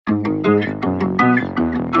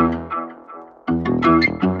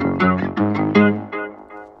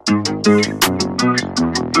From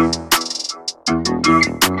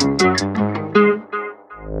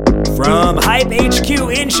Hype HQ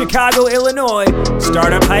in Chicago, Illinois,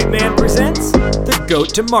 Startup Hype Man presents the Goat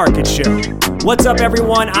to Market Show. What's up,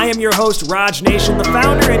 everyone? I am your host, Raj Nation, the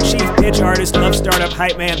founder and chief pitch artist of Startup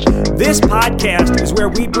Hype Man. This podcast is where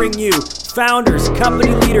we bring you founders, company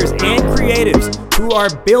leaders, and creatives who are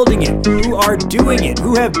building it, who are doing it,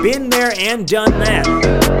 who have been there and done that.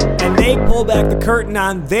 And they pull back the curtain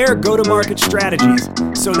on their go-to-market strategies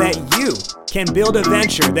so that you can build a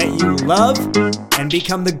venture that you love and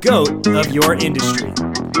become the GOAT of your industry.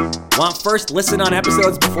 Want first listen on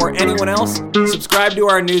episodes before anyone else? Subscribe to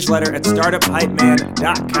our newsletter at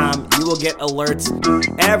startuphypeman.com. You will get alerts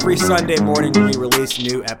every Sunday morning when we release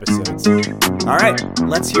new episodes. All right,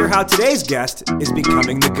 let's hear how today's guest is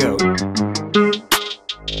becoming the GOAT.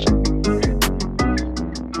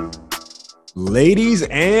 Ladies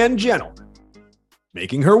and gentlemen,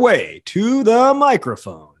 making her way to the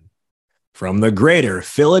microphone from the greater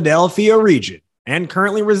Philadelphia region and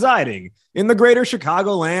currently residing in the greater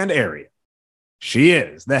Chicagoland area. She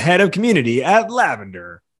is the head of community at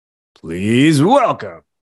Lavender. Please welcome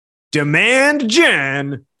Demand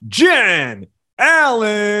Gen,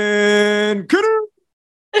 Allen-Knuth.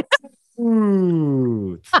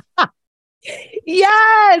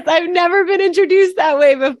 Yes, I've never been introduced that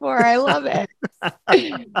way before. I love it.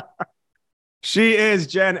 She is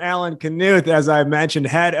Jen Allen-Knuth, as I mentioned,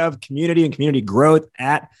 head of community and community growth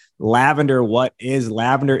at Lavender. What is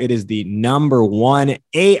Lavender? It is the #1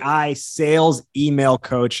 AI sales email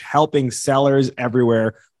coach, helping sellers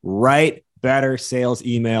everywhere write better sales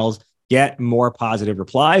emails, get more positive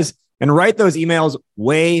replies, and write those emails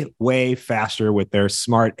way, way faster with their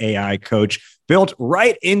smart AI coach built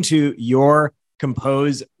right into your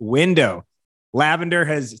Compose window. Lavender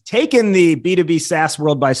has taken the B2B SaaS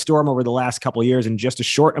world by storm over the last couple of years in just a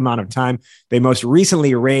short amount of time. They most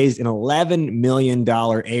recently raised an $11 million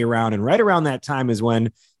A round, and right around that time is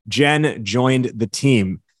when Jen joined the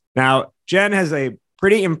team. Now, Jen has a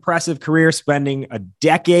pretty impressive career, spending a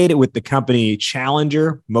decade with the company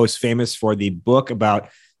Challenger, most famous for the book about,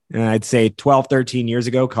 I'd say 12, 13 years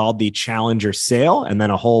ago called The Challenger Sale, and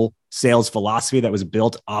then a whole sales philosophy that was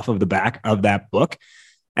built off of the back of that book.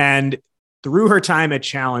 And through her time at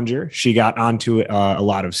Challenger, she got onto a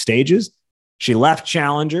lot of stages. She left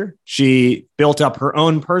Challenger. She built up her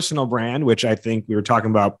own personal brand, which I think we were talking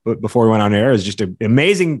about before we went on air. Is just an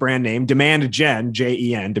amazing brand name, Demand Gen,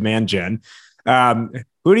 Jen, Demand Gen.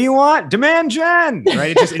 Who do you want? Demand Gen,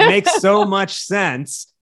 right? It makes so much sense.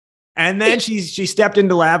 And then she stepped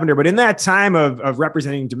into Lavender. But in that time of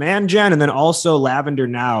representing Demand Gen and then also Lavender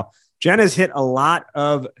now, Jen has hit a lot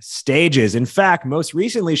of stages. In fact, most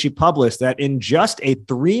recently, she published that in just a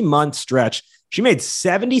 3-month stretch, she made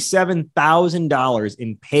 $77,000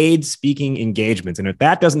 in paid speaking engagements. And if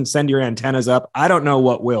that doesn't send your antennas up, I don't know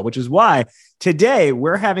what will, which is why today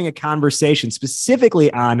we're having a conversation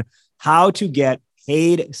specifically on how to get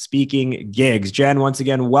paid speaking gigs. Jen, once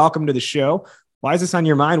again, welcome to the show. Why is this on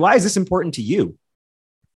your mind? Why is this important to you?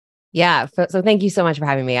 Yeah. So thank you so much for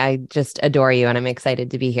having me. I just adore you and I'm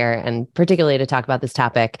excited to be here and particularly to talk about this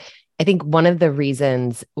topic. I think one of the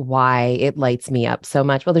reasons why it lights me up so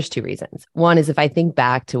much, well, there's 2 reasons. One is if I think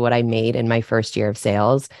back to what I made in my first year of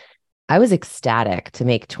sales, I was ecstatic to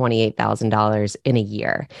make $28,000 in a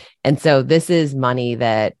year. And so this is money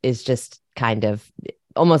that is just kind of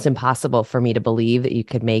almost impossible for me to believe that you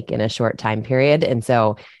could make in a short time period. And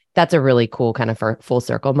so that's a really cool kind of full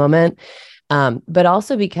circle moment. But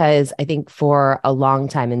also because I think for a long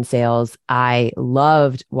time in sales, I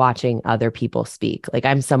loved watching other people speak. Like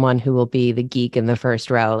I'm someone who will be the geek in the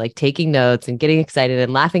first row, like taking notes and getting excited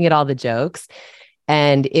and laughing at all the jokes.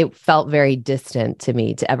 And it felt very distant to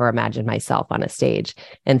me to ever imagine myself on a stage.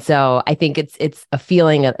 And so I think it's a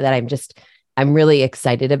feeling that I'm really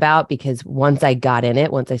excited about because once I got in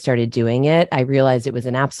it, once I started doing it, I realized it was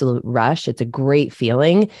an absolute rush. It's a great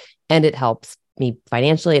feeling and it helps me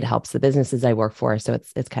financially. It helps the businesses I work for. So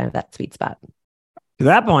it's kind of that sweet spot. To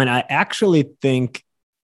that point, I actually think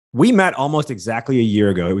we met almost exactly a year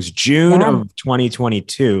ago. It was June of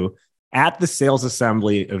 2022 at the Sales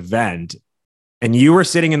Assembly event. And you were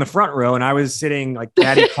sitting in the front row and I was sitting like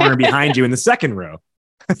catty corner behind you in the second row.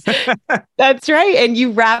 That's right. And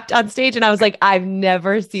you rapped on stage and I was like, I've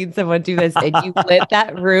never seen someone do this. And you lit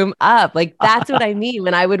that room up. Like, that's what I mean.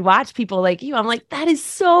 When I would watch people like you, I'm like, that is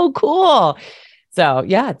so cool. So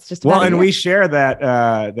yeah, it's just well, and we share that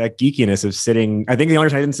that geekiness of sitting. I think the only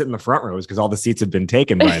reason I didn't sit in the front row is because all the seats had been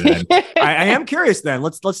taken by then. I am curious. Then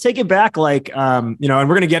let's take it back. Like and we're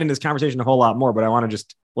going to get into this conversation a whole lot more. But I want to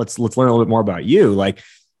just let's learn a little bit more about you. Like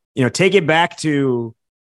take it back to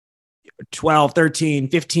 12, 13,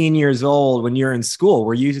 15 years old when you're in school?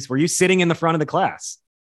 Were you sitting in the front of the class?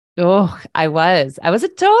 Oh, I was. I was a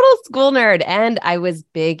total school nerd and I was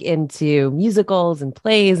big into musicals and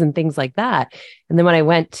plays and things like that. And then when I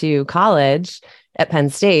went to college at Penn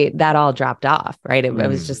State, that all dropped off, right? It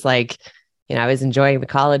was just like, I was enjoying the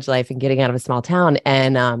college life and getting out of a small town.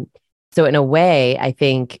 And so in a way, I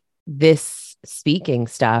think this speaking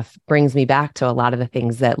stuff brings me back to a lot of the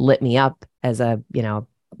things that lit me up as a,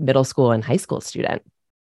 middle school and high school student.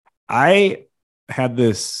 I had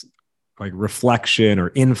this like reflection or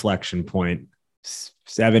inflection point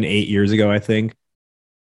 7, 8 years ago, I think,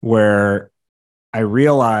 where I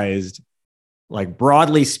realized, like,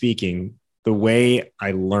 broadly speaking, the way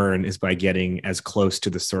I learn is by getting as close to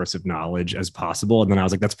the source of knowledge as possible. And then I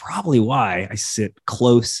was like, that's probably why I sit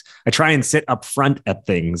close. I try and sit up front at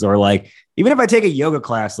things, or like, even if I take a yoga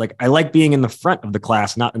class, like I like being in the front of the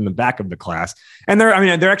class, not in the back of the class. And there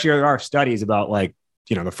are studies about, like,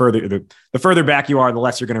 the further back you are, the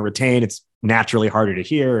less you're going to retain. It's naturally harder to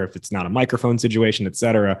hear if it's not a microphone situation, et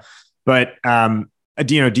cetera. But,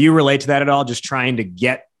 do you relate to that at all? Just trying to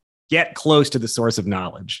get close to the source of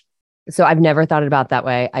knowledge. So I've never thought about it that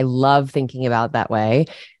way. I love thinking about it that way.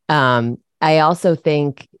 I also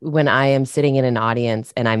think when I am sitting in an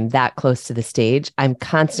audience and I'm that close to the stage, I'm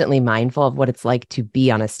constantly mindful of what it's like to be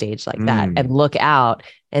on a stage like that and look out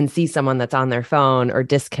and see someone that's on their phone or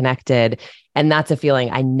disconnected. And that's a feeling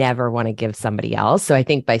I never want to give somebody else. So I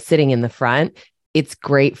think by sitting in the front, it's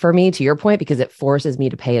great for me, to your point, because it forces me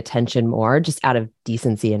to pay attention more, just out of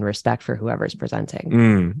decency and respect for whoever's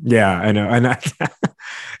presenting. Yeah, I know. And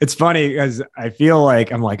it's funny because I feel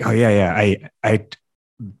like I'm like, oh yeah. I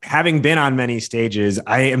having been on many stages,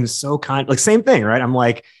 I am so like, same thing, right? I'm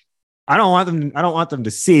like, I don't want them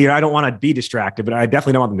to see, I don't want to be distracted, but I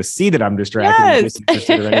definitely don't want them to see that I'm distracted or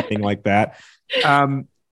disinterested or anything like that. So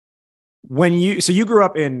you grew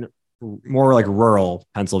up in more like rural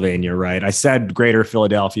Pennsylvania, right? I said greater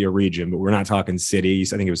Philadelphia region, but we're not talking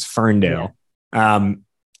cities. I think it was Ferndale. Yeah.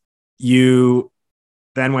 You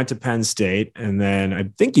then went to Penn State, and then I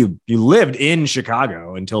think you lived in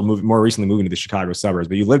Chicago until more recently moving to the Chicago suburbs,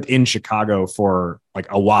 but you lived in Chicago for like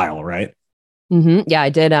a while, right? Mm-hmm. Yeah, I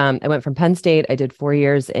did. I went from Penn State. I did 4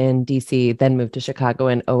 years in DC, then moved to Chicago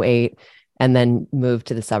in 2008, and then moved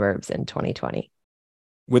to the suburbs in 2020.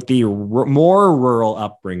 With the more rural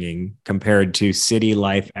upbringing compared to city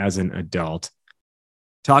life as an adult,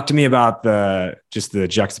 talk to me about the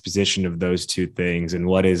juxtaposition of those two things, and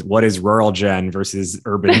what is rural Jen versus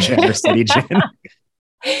urban Jen or city Jen?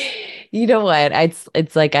 You know what?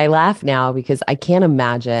 It's like, I laugh now because I can't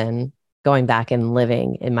imagine going back and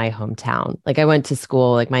living in my hometown. Like, I went to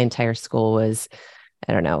school, like my entire school was,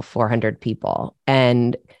 I don't know, 400 people.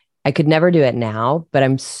 And I could never do it now, but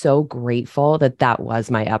I'm so grateful that that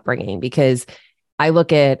was my upbringing, because I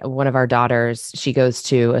look at one of our daughters, she goes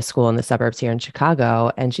to a school in the suburbs here in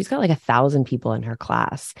Chicago, and she's got like 1,000 people in her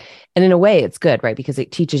class. And in a way, it's good, right? Because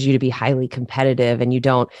it teaches you to be highly competitive, and you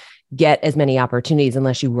don't get as many opportunities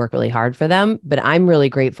unless you work really hard for them. But I'm really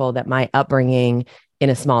grateful that my upbringing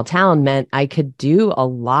in a small town meant I could do a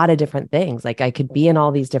lot of different things. Like, I could be in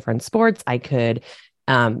all these different sports. I could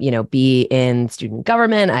be in student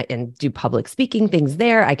government and do public speaking things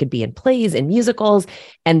there. I could be in plays and musicals,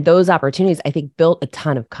 and those opportunities, I think, built a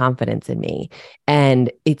ton of confidence in me.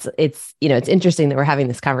 And it's interesting that we're having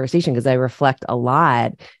this conversation, because I reflect a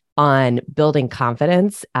lot on building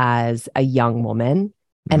confidence as a young woman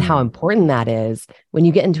and how important that is when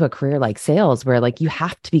you get into a career like sales, where like you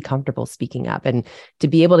have to be comfortable speaking up, and to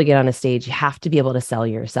be able to get on a stage, you have to be able to sell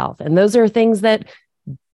yourself. And those are things that,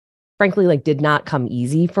 frankly, like, did not come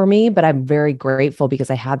easy for me, but I'm very grateful because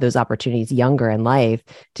I had those opportunities younger in life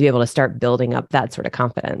to be able to start building up that sort of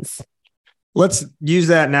confidence. Let's use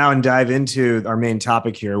that now and dive into our main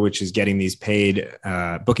topic here, which is getting these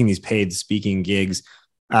booking these paid speaking gigs.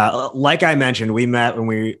 Like I mentioned, we met when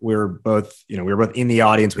we were both in the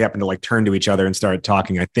audience. We happened to like turn to each other and start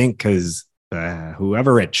talking, I think, because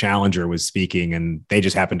whoever at Challenger was speaking, and they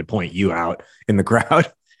just happened to point you out in the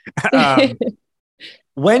crowd.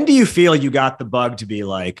 When do you feel you got the bug to be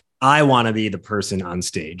like, I want to be the person on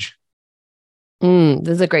stage? This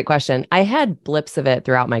is a great question. I had blips of it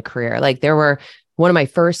throughout my career. Like, one of my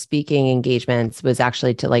first speaking engagements was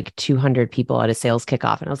actually to like 200 people at a sales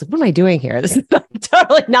kickoff. And I was like, what am I doing here? This is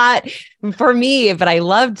totally not for me, but I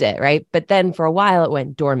loved it. Right. But then for a while it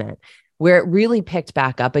went dormant. Where it really picked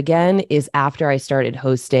back up again is after I started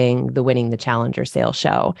hosting the Winning the Challenger sales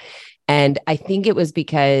show. And I think it was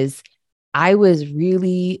because I was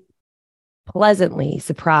really pleasantly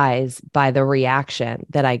surprised by the reaction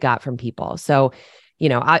that I got from people. So,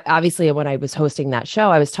 Obviously when I was hosting that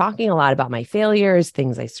show, I was talking a lot about my failures,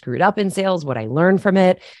 things I screwed up in sales, what I learned from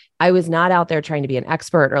it. I was not out there trying to be an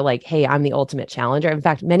expert or like, hey, I'm the ultimate challenger. In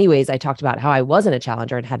fact, many ways I talked about how I wasn't a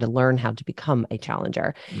challenger and had to learn how to become a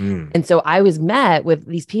challenger. And so I was met with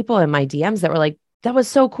these people in my DMs that were like, that was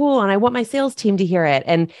so cool. And I want my sales team to hear it.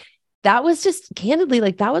 And that was just candidly,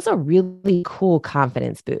 like, that was a really cool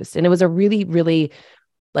confidence boost. And it was a really, really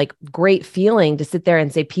like great feeling to sit there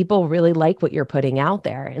and say, people really like what you're putting out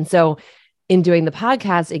there. And so in doing the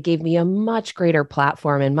podcast, it gave me a much greater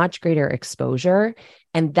platform and much greater exposure.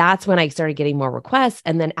 And that's when I started getting more requests.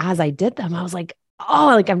 And then as I did them, I was like, oh,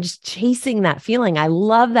 like I'm just chasing that feeling. I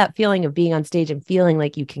love that feeling of being on stage and feeling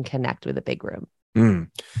like you can connect with a big room.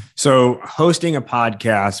 So hosting a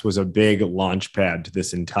podcast was a big launch pad to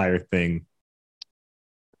this entire thing.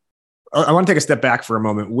 I want to take a step back for a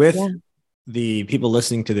moment with the people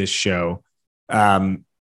listening to this show.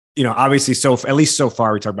 Obviously, so at least so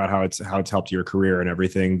far, we talked about how it's helped your career and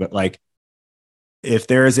everything. But like, if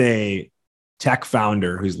there's a tech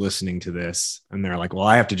founder who's listening to this and they're like, well,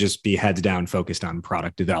 I have to just be heads down focused on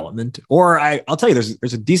product development. Or I'll tell you,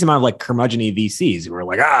 there's a decent amount of like curmudgeon-y VCs who are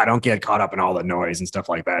like, don't get caught up in all the noise and stuff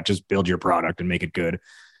like that. Just build your product and make it good.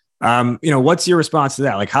 What's your response to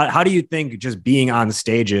that? Like, how do you think just being on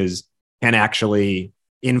stages can actually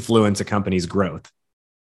influence a company's growth?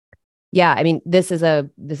 Yeah, I mean, this is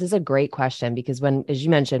a great question because as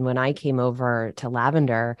you mentioned, when I came over to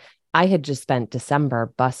Lavender, I had just spent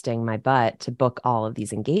December busting my butt to book all of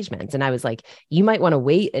these engagements. And I was like, you might want to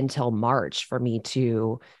wait until March for me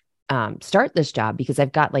to start this job because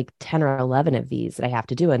I've got like 10 or 11 of these that I have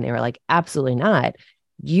to do. And they were like, absolutely not.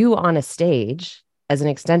 You on a stage as an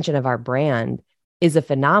extension of our brand is a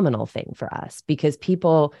phenomenal thing for us because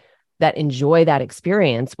people that enjoy that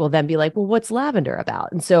experience will then be like, well, what's Lavender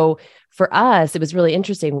about? And so for us, it was really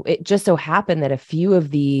interesting. It just so happened that a few of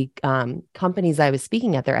the companies I was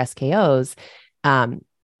speaking at, their SKOs,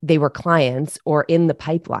 they were clients or in the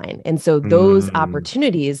pipeline. And so those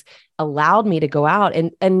opportunities allowed me to go out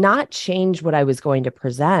and not change what I was going to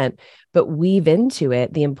present, but weave into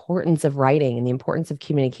it the importance of writing and the importance of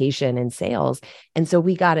communication and sales. And so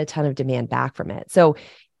we got a ton of demand back from it. So,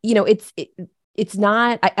 it's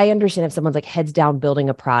not, I understand if someone's like heads down building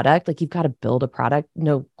a product, like you've got to build a product,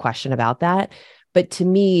 no question about that. But to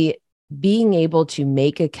me, being able to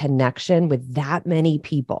make a connection with that many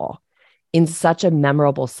people in such a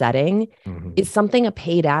memorable setting is something a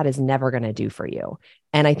paid ad is never going to do for you.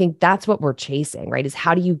 And I think that's what we're chasing, right? Is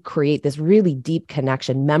how do you create this really deep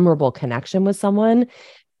connection, memorable connection with someone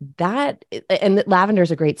and Lavender is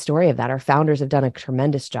a great story of that. Our founders have done a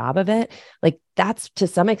tremendous job of it. Like that's to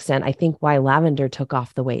some extent, I think why Lavender took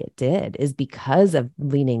off the way it did is because of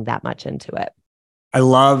leaning that much into it. I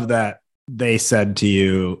love that they said to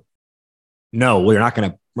you, no, we're not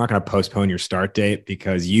going to postpone your start date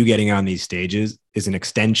because you getting on these stages is an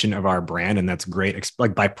extension of our brand. And that's great.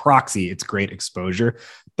 Like by proxy, it's great exposure.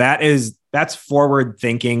 That's forward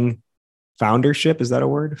thinking foundership. Is that a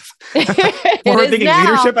word? Forward thinking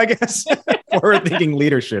leadership, I guess. Forward thinking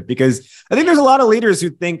leadership, because I think there's a lot of leaders who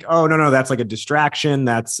think, oh, no, that's like a distraction.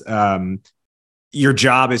 That's your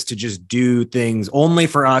job is to just do things only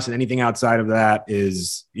for us. And anything outside of that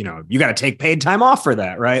is, you got to take paid time off for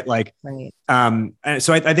that. Right. Like, right. And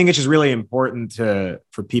so I think it's just really important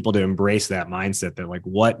for people to embrace that mindset that like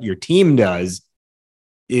what your team does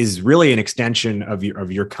is really an extension of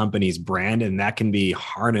your company's brand. And that can be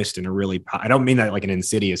harnessed in a really, I don't mean that like an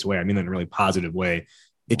insidious way. I mean that in a really positive way.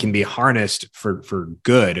 It can be harnessed for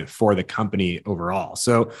good for the company overall.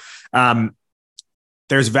 So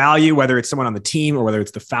there's value, whether it's someone on the team or whether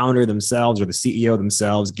it's the founder themselves or the CEO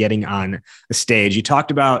themselves getting on a stage. You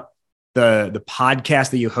talked about the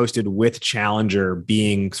podcast that you hosted with Challenger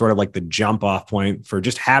being sort of like the jump off point for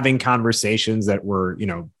just having conversations that were,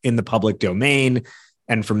 in the public domain.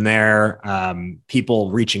 And from there,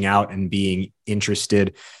 people reaching out and being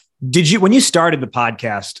interested. When you started the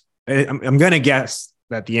podcast, I'm going to guess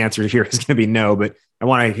that the answer here is going to be no, but I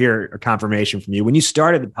want to hear a confirmation from you. When you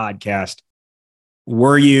started the podcast,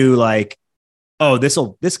 were you like, oh,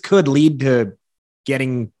 this could lead to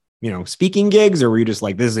getting, speaking gigs? Or were you just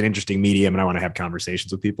like, this is an interesting medium and I want to have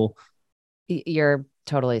conversations with people? You're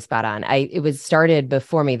totally spot on. It was started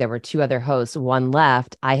before me. There were two other hosts. One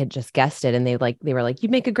left. I had just guessed it, and they were like, "You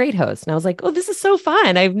make a great host." And I was like, "Oh, this is so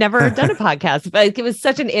fun! I've never done a podcast." But it was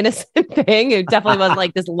such an innocent thing. It definitely wasn't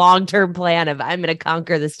like this long-term plan of I'm going to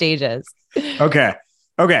conquer the stages. Okay,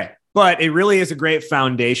 but it really is a great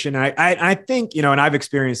foundation. I think and I've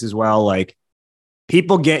experienced as well. Like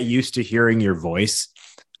people get used to hearing your voice,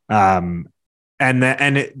 and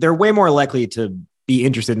they're way more likely to be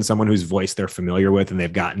interested in someone whose voice they're familiar with and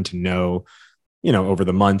they've gotten to know, over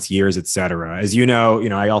the months, years, et cetera. As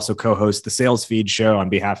I also co-host the Sales Feed show on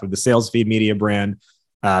behalf of the Sales Feed media brand.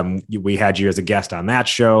 We had you as a guest on that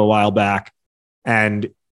show a while back. And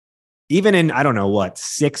even in, I don't know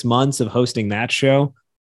 6 months of hosting that show,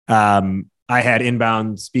 I had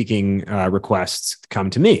inbound speaking requests come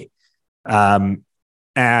to me.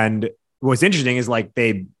 And what's interesting is like,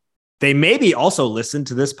 they maybe also listened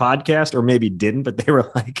to this podcast or maybe didn't, but they're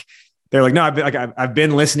like, no, I've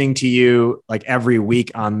been listening to you like every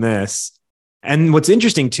week on this. And what's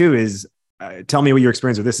interesting too is, tell me what your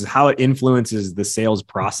experience with this is, how it influences the sales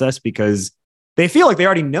process, because they feel like they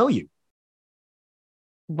already know you.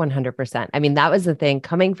 100%. I mean, that was the thing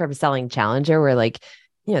coming from selling Challenger, where like,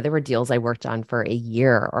 there were deals I worked on for a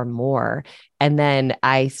year or more. And then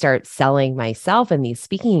I start selling myself in these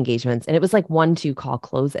speaking engagements. And it was like 1-2 call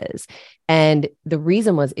closes. And the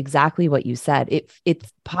reason was exactly what you said.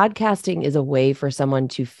 It's podcasting is a way for someone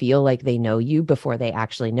to feel like they know you before they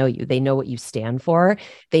actually know you. They know what you stand for.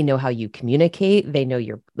 They know how you communicate. They know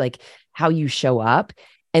your like how you show up.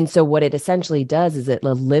 And so what it essentially does is it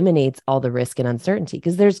eliminates all the risk and uncertainty,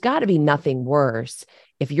 because there's got to be nothing worse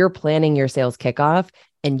if you're planning your sales kickoff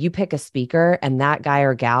and you pick a speaker and that guy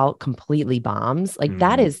or gal completely bombs. Like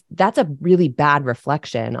that's a really bad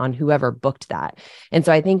reflection on whoever booked that. And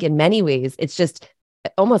so I think in many ways, it's just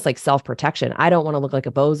almost like self-protection. I don't want to look like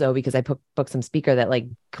a bozo because I booked some speaker that like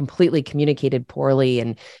completely communicated poorly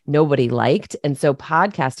and nobody liked. And so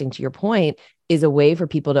podcasting, to your point, is a way for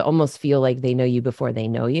people to almost feel like they know you before they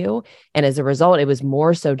know you. And as a result, it was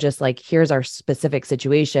more so just like, here's our specific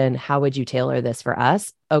situation. How would you tailor this for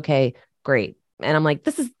us? Okay, great. And I'm like,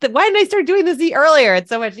 why didn't I start doing this earlier? It's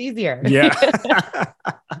so much easier. Yeah.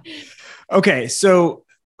 Okay. So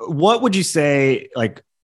what would you say, like,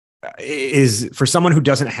 is for someone who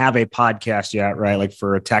doesn't have a podcast yet, right? Like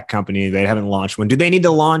for a tech company, they haven't launched one. Do they need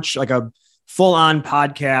to launch like a full-on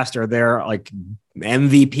podcast? Are there like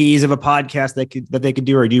MVPs of a podcast that they could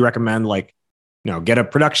do? Or do you recommend like, get a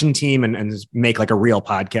production team and make like a real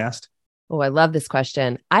podcast? Oh, I love this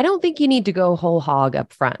question. I don't think you need to go whole hog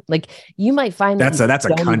up front. Like you might find that's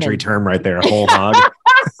a country term right there, whole hog.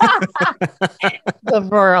 The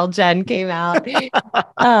rural Jen came out.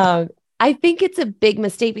 I think it's a big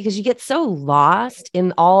mistake because you get so lost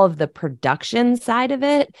in all of the production side of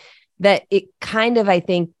it that it kind of, I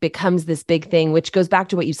think, becomes this big thing, which goes back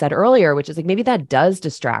to what you said earlier, which is like, maybe that does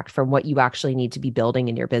distract from what you actually need to be building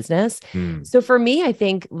in your business. So for me, I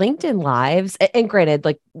think LinkedIn Lives, and granted,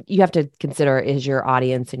 like you have to consider, is your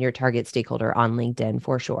audience and your target stakeholder on LinkedIn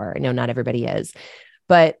for sure. I know not everybody is,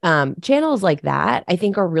 but channels like that, I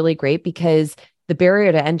think are really great because the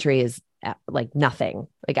barrier to entry is like nothing.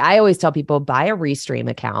 Like I always tell people, buy a Restream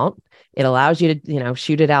account. It allows you to,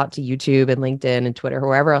 shoot it out to YouTube and LinkedIn and Twitter,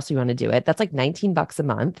 wherever else you want to do it. That's like $19 a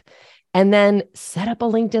month. And then set up a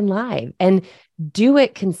LinkedIn Live and do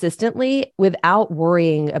it consistently without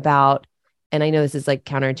worrying about, and I know this is like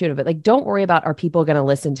counterintuitive, but like, don't worry about, are people going to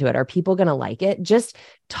listen to it? Are people going to like it? Just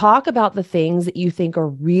talk about the things that you think are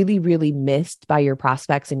really, really missed by your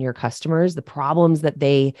prospects and your customers, the problems that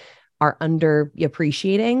they are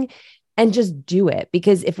underappreciating. And just do it.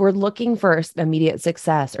 Because if we're looking for immediate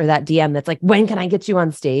success or that DM that's like, when can I get you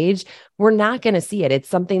on stage? We're not going to see it. It's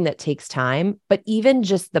something that takes time. But even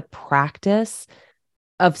just the practice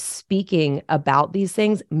of speaking about these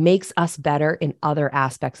things makes us better in other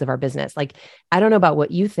aspects of our business. Like, I don't know about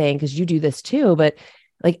what you think, because you do this too, but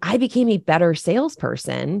like I became a better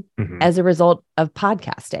salesperson as a result of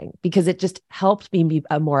podcasting, because it just helped me be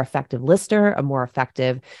a more effective listener, a more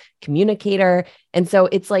effective communicator. And so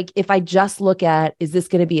it's like, if I just look at, is this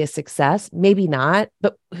going to be a success? Maybe not,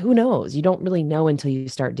 but who knows? You don't really know until you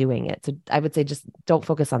start doing it. So I would say just don't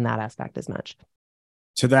focus on that aspect as much.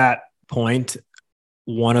 To that point,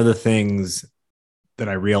 one of the things that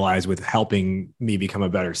I realized with helping me become a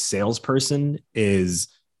better salesperson is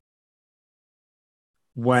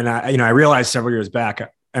when I realized several years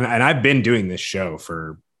back, and I've been doing this show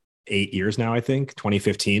for 8 years now, I think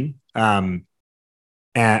 2015. And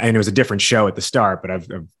it was a different show at the start, but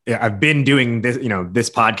I've been doing this, this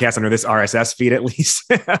podcast under this RSS feed at least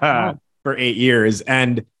for 8 years.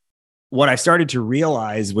 And what I started to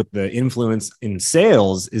realize with the influence in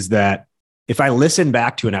sales is that if I listen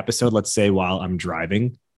back to an episode, let's say while I'm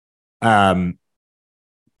driving,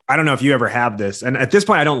 I don't know if you ever have this. And at this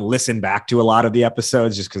point, I don't listen back to a lot of the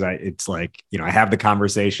episodes just because it's like, I have the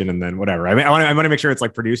conversation and then whatever. I mean, I want to make sure it's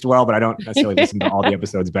like produced well, but I don't necessarily listen to all the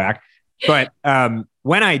episodes back. But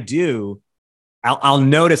when I do, I'll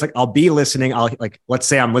notice, like, I'll be listening. Let's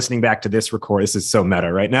say I'm listening back to this record. This is so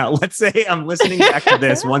meta right now. Let's say I'm listening back to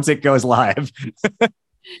this once it goes live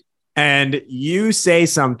and you say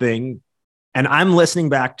something and I'm listening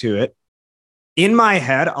back to it. In my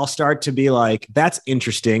head, I'll start to be like, that's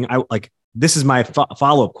interesting. This is my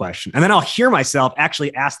follow-up question. And then I'll hear myself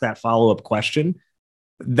actually ask that follow-up question.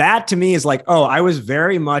 That to me is like, oh, I was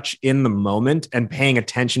very much in the moment and paying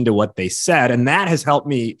attention to what they said. And that has helped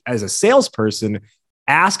me as a salesperson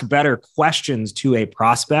ask better questions to a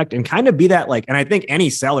prospect and kind of be that like, and I think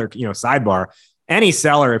any seller, sidebar, any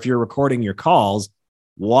seller, if you're recording your calls,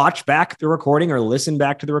 watch back the recording or listen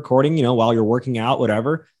back to the recording, while you're working out,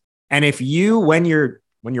 whatever. And if when you're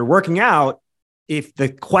working out, if the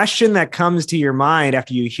question that comes to your mind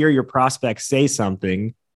after you hear your prospect say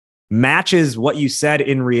something matches what you said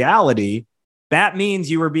in reality, that means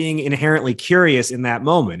you were being inherently curious in that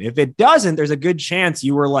moment. If it doesn't, there's a good chance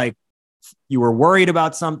you were worried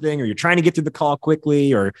about something, or you're trying to get through the call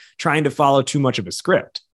quickly, or trying to follow too much of a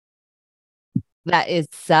script. That is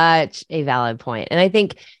such a valid point. And I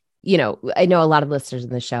think, I know a lot of listeners in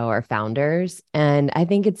the show are founders, and I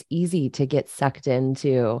think it's easy to get sucked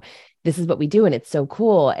into this is what we do and it's so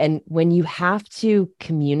cool. And when you have to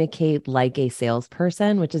communicate like a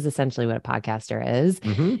salesperson, which is essentially what a podcaster is,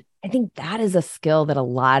 I think that is a skill that a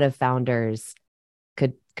lot of founders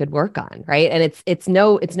could work on, right? And it's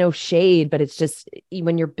no shade, but it's just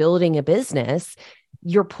when you're building a business,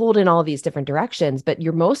 you're pulled in all these different directions, but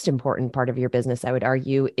your most important part of your business, I would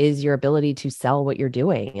argue, is your ability to sell what you're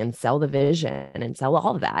doing and sell the vision and sell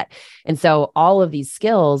all of that. And so all of these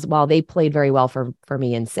skills, while they played very well for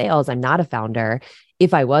me in sales, I'm not a founder.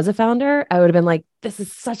 If I was a founder, I would have been like, this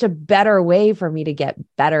is such a better way for me to get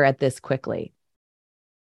better at this quickly.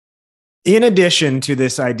 In addition to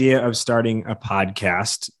this idea of starting a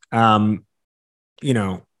podcast,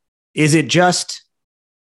 is it just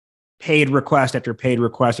paid request after paid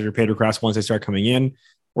request after paid request once they start coming in,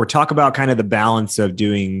 or talk about kind of the balance of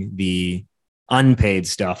doing the unpaid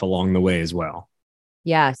stuff along the way as well?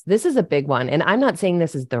 Yes, this is a big one. And I'm not saying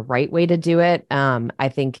this is the right way to do it. I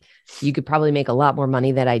think you could probably make a lot more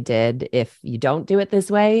money than I did if you don't do it this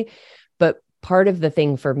way. But part of the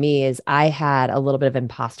thing for me is I had a little bit of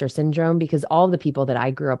imposter syndrome, because all the people that I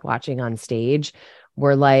grew up watching on stage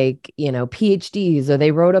were like, PhDs, or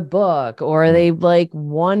they wrote a book, or they like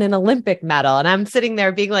won an Olympic medal. And I'm sitting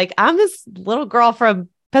there being like, I'm this little girl from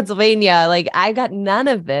Pennsylvania. Like, I got none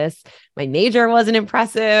of this. My major wasn't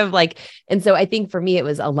impressive. And so I think for me, it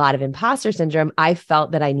was a lot of imposter syndrome. I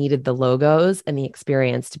felt that I needed the logos and the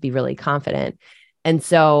experience to be really confident. And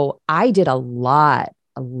so I did a lot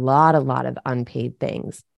of unpaid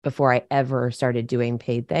things before I ever started doing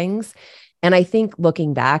paid things. And I think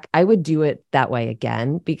looking back, I would do it that way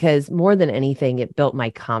again, because more than anything, it built my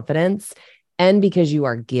confidence. And because you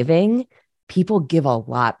are giving, people give a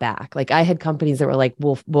lot back. Like, I had companies that were like,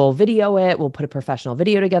 we'll video it. We'll put a professional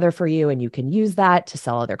video together for you, and you can use that to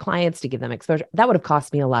sell other clients, to give them exposure. That would have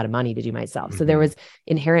cost me a lot of money to do myself. So there was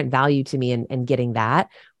inherent value to me in getting that.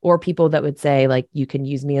 Or people that would say, like, you can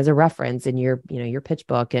use me as a reference in your pitch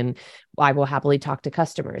book, and I will happily talk to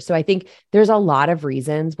customers. So I think there's a lot of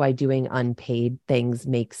reasons why doing unpaid things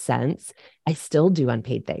makes sense. I still do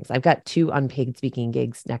unpaid things. I've got 2 unpaid speaking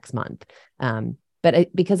gigs next month.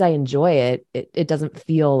 But because I enjoy it, it doesn't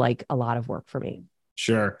feel like a lot of work for me.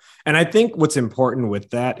 Sure. And I think what's important with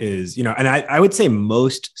that is, and I would say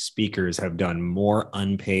most speakers have done more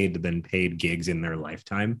unpaid than paid gigs in their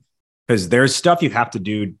lifetime, because there's stuff you have to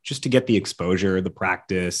do just to get the exposure, the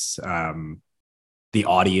practice, the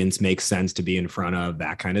audience makes sense to be in front of,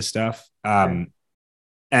 that kind of stuff. Sure.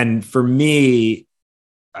 And for me,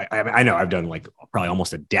 I know I've done like probably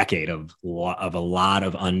almost a decade of a lot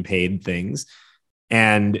of unpaid things.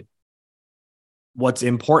 And what's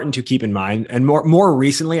important to keep in mind, and more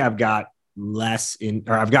recently, I've gotten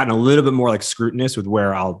a little bit more like scrutinous with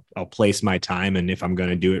where I'll place my time and if I'm going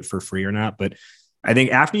to do it for free or not. But I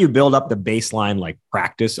think after you build up the baseline, like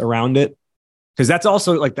practice around it, because that's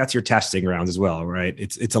also like, that's your testing grounds as well, right?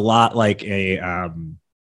 It's a lot like a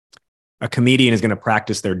comedian is going to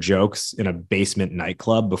practice their jokes in a basement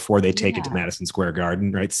nightclub before they take it to Madison Square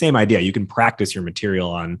Garden, right? Same idea. You can practice your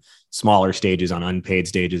material on smaller stages, on unpaid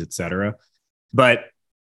stages, et cetera. But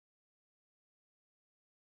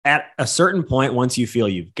at a certain point, once you feel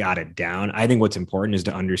you've got it down, I think what's important is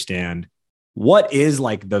to understand what is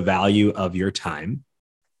like the value of your time.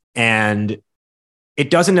 And it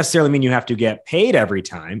doesn't necessarily mean you have to get paid every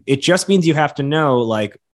time. It just means you have to know,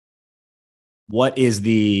 like, what is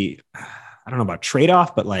I don't know about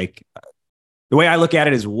trade-off, but like the way I look at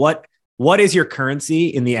it is what is your currency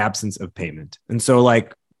in the absence of payment? And so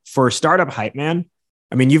like for Startup Hype Man,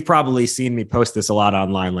 I mean, you've probably seen me post this a lot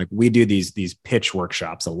online. Like we do these pitch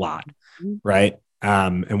workshops a lot, right?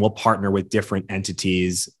 And we'll partner with different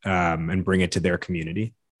entities and bring it to their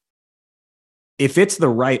community. If it's the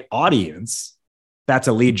right audience, that's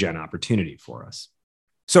a lead gen opportunity for us.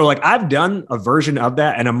 So like I've done a version of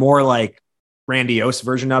that and a more like grandiose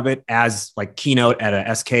version of it as like keynote at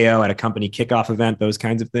a SKO, at a company kickoff event, those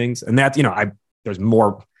kinds of things. And that's, there's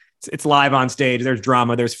more, it's live on stage. There's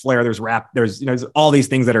drama, there's flair, there's rap, there's all these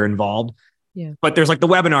things that are involved. Yeah. But there's like the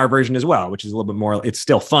webinar version as well, which is a little bit more, it's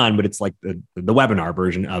still fun, but it's like the webinar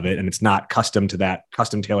version of it. And it's not custom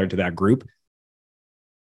tailored to that group.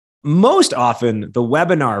 Most often the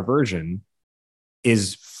webinar version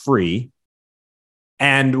is free.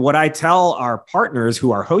 And what I tell our partners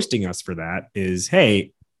who are hosting us for that is,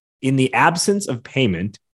 hey, in the absence of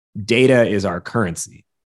payment, data is our currency.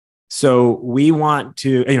 So we want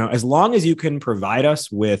to, as long as you can provide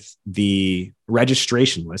us with the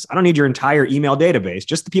registration list, I don't need your entire email database,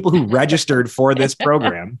 just the people who registered for this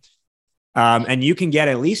program. And you can get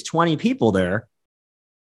at least 20 people there.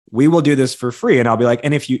 We will do this for free. And I'll be like,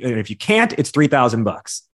 and if you can't, it's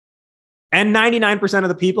 $3,000. And 99% of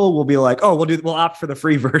the people will be like, oh, we'll opt for the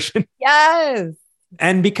free version. Yes.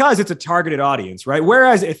 And because it's a targeted audience, right?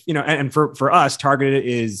 Whereas if, and for us, targeted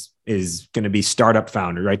is going to be startup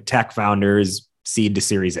founder, right? Tech founders, seed to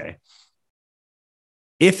Series A.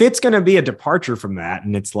 If it's going to be a departure from that,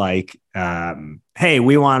 and it's like, hey,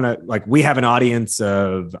 we have an audience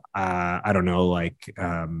of,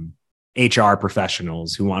 HR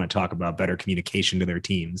professionals who want to talk about better communication to their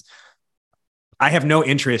teams. I have no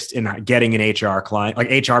interest in getting an HR client,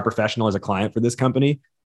 like HR professional as a client for this company.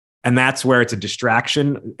 And that's where it's a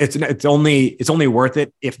distraction. It's only worth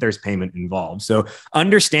it if there's payment involved. So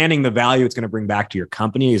understanding the value it's going to bring back to your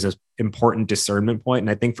company is an important discernment point. And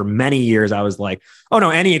I think for many years I was like, oh no,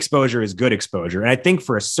 any exposure is good exposure. And I think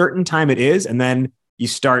for a certain time it is. And then you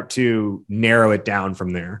start to narrow it down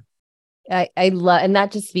from there. I love, and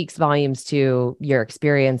that just speaks volumes to your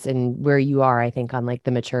experience and where you are, I think, on like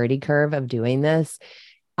the maturity curve of doing this.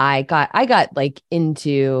 I got like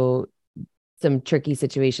into some tricky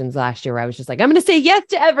situations last year where I was just like, I'm going to say yes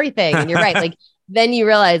to everything. And you're right. Like, then you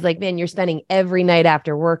realize like, man, you're spending every night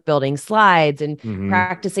after work building slides and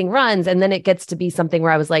practicing runs. And then it gets to be something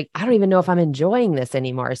where I was like, I don't even know if I'm enjoying this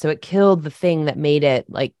anymore. So it killed the thing that made it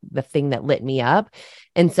like the thing that lit me up.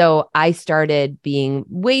 And so I started being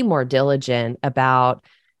way more diligent about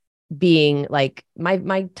being like,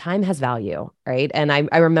 my time has value, right? And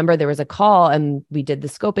I remember there was a call and we did the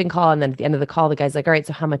scoping call. And then at the end of the call, the guy's like, all right,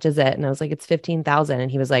 so how much is it? And I was like, it's 15,000.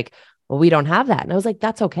 And he was like, well, we don't have that. And I was like,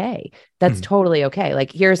 that's okay. That's totally okay.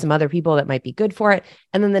 Like, here are some other people that might be good for it.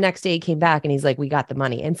 And then the next day he came back and he's like, we got the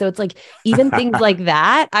money. And so it's like, even things like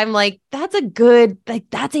that, I'm like, that's a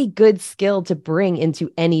good skill to bring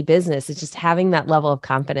into any business. It's just having that level of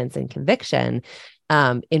confidence and conviction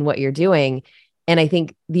in what you're doing. And I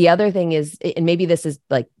think the other thing is, and maybe this is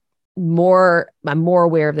like I'm more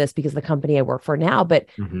aware of this because the company I work for now, but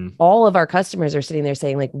all of our customers are sitting there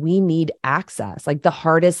saying like, we need access. Like, the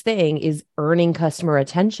hardest thing is earning customer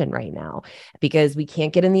attention right now because we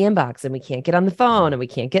can't get in the inbox and we can't get on the phone and we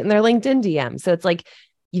can't get in their LinkedIn DM. So it's like,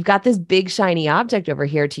 you've got this big shiny object over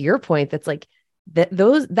here, to your point, that's like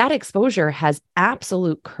that exposure has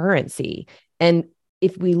absolute currency. And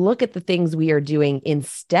if we look at the things we are doing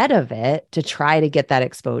instead of it to try to get that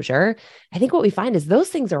exposure, I think what we find is those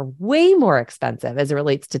things are way more expensive as it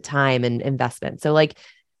relates to time and investment. So like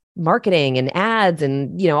marketing and ads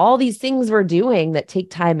and, all these things we're doing that take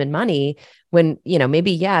time and money, when,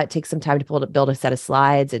 maybe, it takes some time to build a set of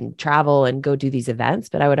slides and travel and go do these events.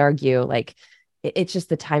 But I would argue like it's just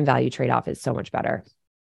the time value trade-off is so much better.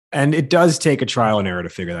 And it does take a trial and error to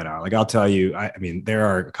figure that out. Like, I'll tell you, I mean, there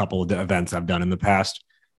are a couple of events I've done in the past.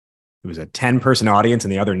 It was a 10-person audience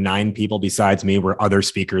and the other 9 people besides me were other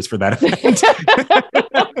speakers for that event.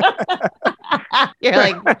 You're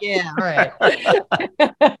like, yeah, all right.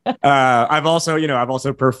 I've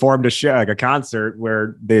also performed a show, like a concert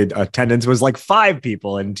where the attendance was like 5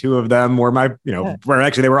 people and 2 of them were where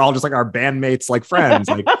actually they were all just like our bandmates, like friends,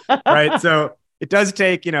 like, right. So it does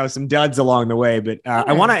take, some duds along the way, but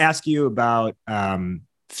I want to ask you about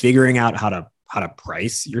figuring out how to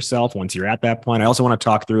price yourself once you're at that point. I also want to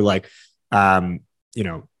talk through like,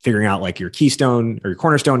 figuring out like your keystone or your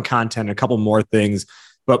cornerstone content, a couple more things.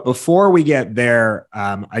 But before we get there,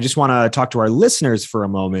 I just want to talk to our listeners for a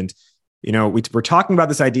moment. We're talking about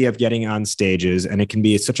this idea of getting on stages, and it can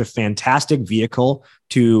be such a fantastic vehicle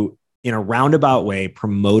to, in a roundabout way,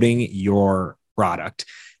 promoting your product.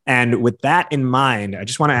 And with that in mind, I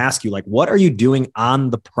just want to ask you, like, what are you doing on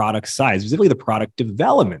the product side, specifically the product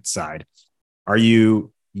development side? Are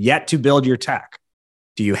you yet to build your tech?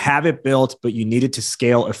 Do you have it built, but you need it to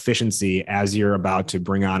scale efficiency as you're about to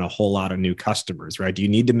bring on a whole lot of new customers, right? Do you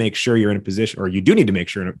need to make sure you're in a position, or you do need to make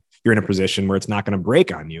sure you're in a position where it's not going to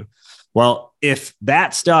break on you? Well, if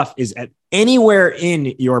that stuff is at anywhere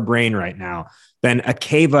in your brain right now, then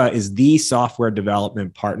Akeva is the software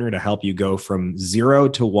development partner to help you go from 0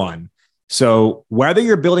 to 1. So whether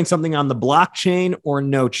you're building something on the blockchain or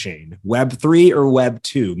no chain, Web3 or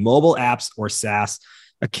Web2, mobile apps or SaaS,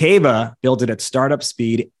 Akeva built it at startup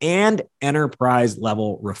speed and enterprise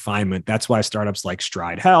level refinement. That's why startups like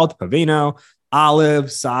Stride Health, Pavino,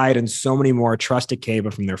 Olive, Side, and so many more trust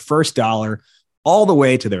Akeva from their first dollar all the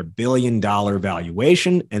way to their billion-dollar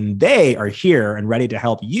valuation. And they are here and ready to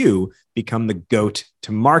help you become the GOAT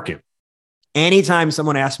to market. Anytime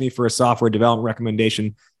someone asks me for a software development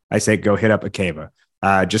recommendation, I say, go hit up Akeva.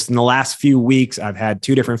 Just in the last few weeks, I've had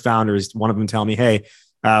 2 different founders. One of them tell me, hey,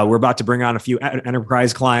 we're about to bring on a few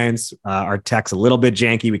enterprise clients. Our tech's a little bit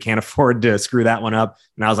janky. We can't afford to screw that one up.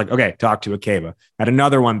 And I was like, okay, talk to Akeva. Had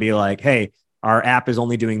another one be like, hey, our app is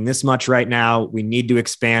only doing this much right now. We need to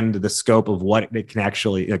expand the scope of what it can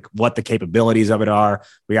actually, like what the capabilities of it are.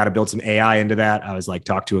 We got to build some AI into that. I was like,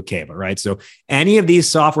 talk to Akeva, right? So any of these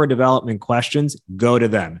software development questions, go to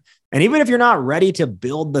them. And even if you're not ready to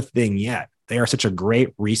build the thing yet, they are such a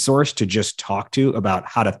great resource to just talk to about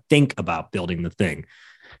how to think about building the thing.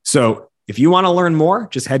 So if you want to learn more,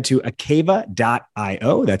 just head to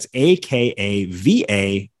akeva.io. That's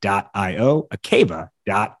akava.io,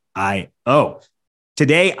 akeva.io.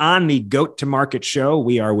 Today on the Goat to Market show,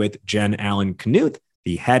 we are with Jen Allen-Knuth,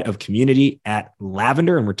 the head of community at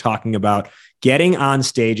Lavender, and we're talking about getting on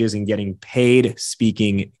stages and getting paid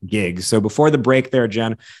speaking gigs. So before the break there,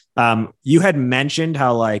 Jen, you had mentioned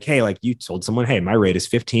how like, hey, like you told someone, hey, my rate is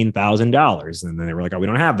 $15,000. And then they were like, oh, we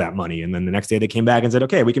don't have that money. And then the next day they came back and said,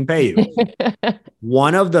 okay, we can pay you.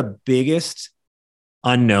 One of the biggest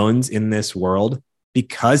unknowns in this world,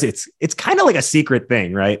 because it's kind of like a secret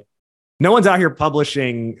thing, right? No one's out here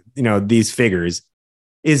publishing, these figures,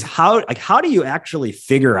 is how do you actually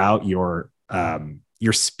figure out your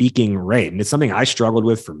speaking rate? And it's something I struggled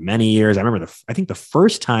with for many years. I remember I think the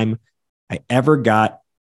first time I ever got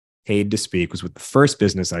paid to speak was with the first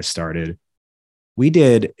business I started. We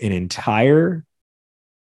did an entire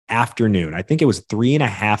afternoon. I think it was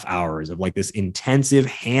 3.5 hours of like this intensive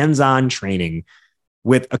hands-on training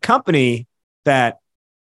with a company that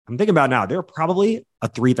I'm thinking about now. They were probably a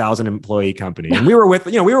 3,000 employee company. And we were with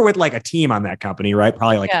like a team on that company, right?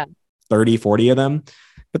 Probably like 30, 40 of them,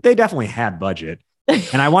 but they definitely had budget.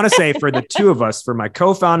 And I want to say for the two of us, for my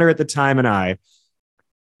co-founder at the time and I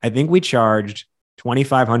think we charged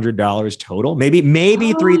 $2,500 total, maybe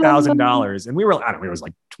 $3,000. And we were, I was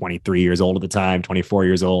like 23 years old at the time, 24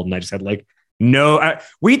 years old. And I just had like,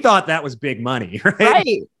 we thought that was big money,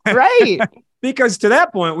 right? Right. Because to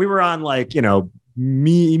that point, we were on like,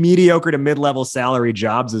 mediocre to mid-level salary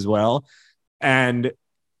jobs as well. And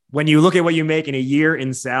when you look at what you make in a year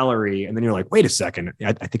in salary, and then you're like, wait a second,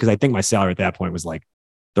 I think my salary at that point was like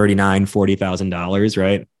 $39,000, $40,000,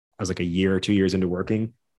 right? I was like a year or 2 years into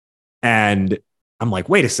working. And I'm like,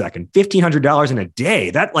 wait a second, $1,500 in a day.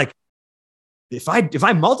 That like, if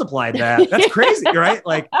I multiplied that, that's crazy, right?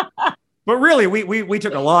 Like, but really we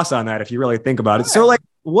took a loss on that if you really think about it. So like,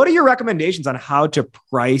 what are your recommendations on how to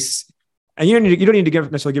price? And you don't need to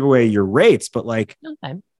necessarily give away your rates, but like,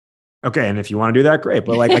 okay. And if you want to do that, great.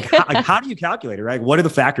 But how do you calculate it, right? What are the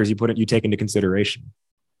factors you take into consideration?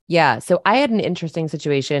 Yeah. So I had an interesting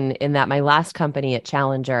situation in that my last company at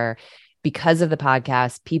Challenger, because of the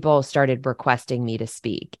podcast, people started requesting me to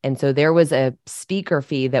speak. And so there was a speaker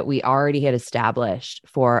fee that we already had established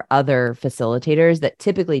for other facilitators that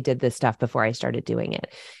typically did this stuff before I started doing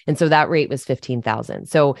it. And so that rate was $15,000.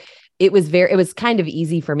 So it was kind of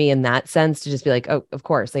easy for me in that sense to just be like, oh, of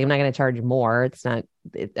course, like I'm not going to charge more.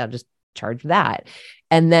 I'll just charge that.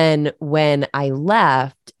 And then when I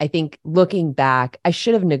left, I think looking back, I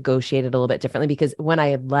should have negotiated a little bit differently, because when I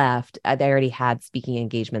had left, I already had speaking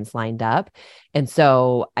engagements lined up. And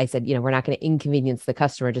so I said, we're not going to inconvenience the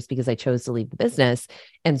customer just because I chose to leave the business.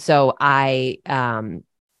 And so I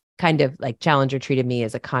kind of like Challenger treated me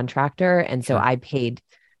as a contractor. And so I paid,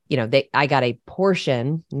 I got a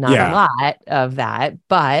portion, not a lot of that.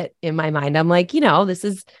 But in my mind, I'm like, this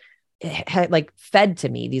is like fed to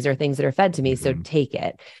me. These are things that are fed to me. So take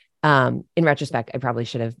it. In retrospect, I probably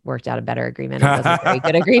should have worked out a better agreement. It wasn't a very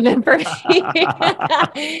good agreement for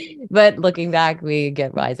me. But looking back, we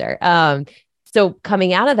get wiser. So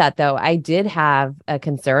coming out of that though, I did have a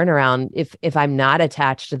concern around if I'm not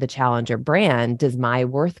attached to the challenger brand, does my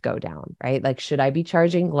worth go down, right? Like, should I be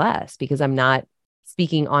charging less because I'm not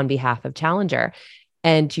speaking on behalf of challenger?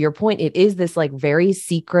 And to your point, it is this like very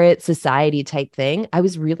secret society type thing. I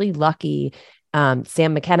was really lucky.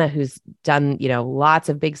 Sam McKenna, who's done, lots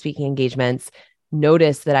of big speaking engagements,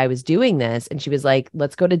 noticed that I was doing this. And she was like,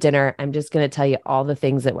 let's go to dinner. I'm just going to tell you all the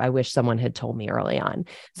things that I wish someone had told me early on.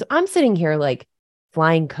 So I'm sitting here like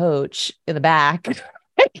flying coach in the back,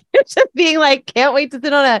 just being like, can't wait to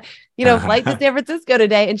sit on a, flight to San Francisco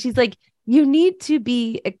today. And she's like, you need to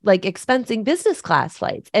be like expensing business class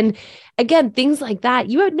flights. And again, things like that,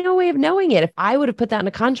 you had no way of knowing it. If I would have put that in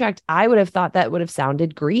a contract, I would have thought that would have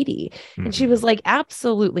sounded greedy. Mm-hmm. And she was like,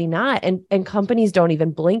 absolutely not. And companies don't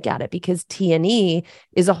even blink at it because T&E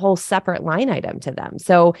is a whole separate line item to them.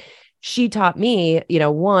 So she taught me,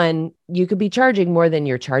 one, you could be charging more than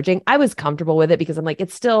you're charging. I was comfortable with it because I'm like,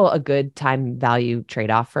 it's still a good time value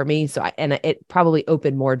trade-off for me. So it probably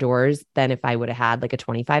opened more doors than if I would have had like a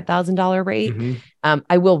 $25,000 rate. Mm-hmm.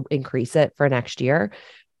 I will increase it for next year,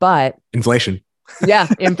 but inflation. Yeah.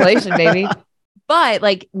 Inflation, baby. But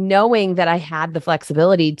like knowing that I had the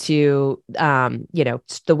flexibility to, the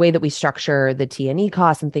way that we structure the T&E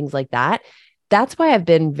costs and things like that, that's why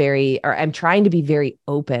I'm trying to be very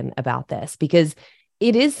open about this, because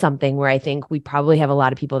it is something where I think we probably have a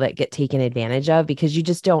lot of people that get taken advantage of because you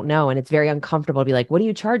just don't know. And it's very uncomfortable to be like, what do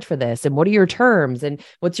you charge for this? And what are your terms? And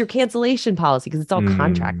what's your cancellation policy? Because it's all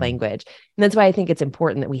contract language. And that's why I think it's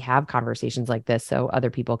important that we have conversations like this so other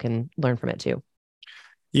people can learn from it too.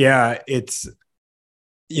 Yeah, it's,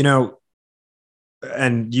 and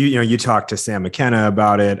you talked to Sam McKenna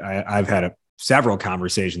about it. I've had several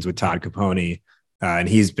conversations with Todd Capone, and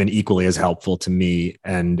he's been equally as helpful to me.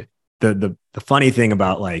 And the funny thing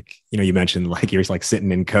about you mentioned like you're like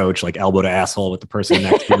sitting in coach, like elbow to asshole with the person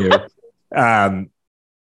next to you.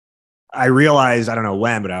 I realized, I don't know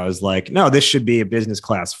when, but I was like, no, this should be a business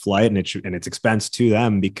class flight and it's expense to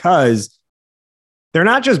them because they're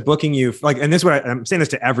not just booking you and this is what I'm saying this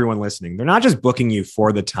to everyone listening. They're not just booking you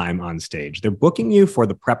for the time on stage. They're booking you for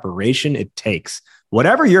the preparation it takes.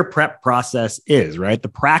 Whatever your prep process is, right? The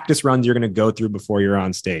practice runs you're going to go through before you're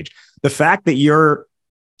on stage. The fact that you're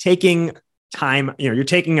taking time, you're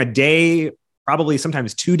taking a day, probably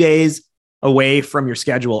sometimes 2 days away from your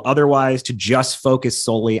schedule otherwise to just focus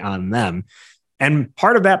solely on them. And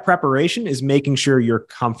part of that preparation is making sure you're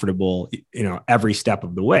comfortable, every step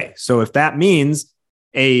of the way. So if that means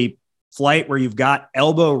a flight where you've got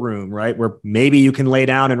elbow room, right? Where maybe you can lay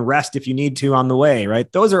down and rest if you need to on the way,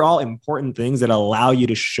 right? Those are all important things that allow you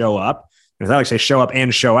to show up. And I like to say show up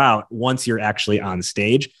and show out once you're actually on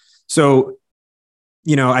stage. So,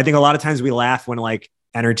 I think a lot of times we laugh when like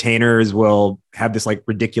entertainers will have this like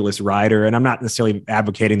ridiculous rider. And I'm not necessarily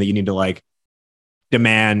advocating that you need to like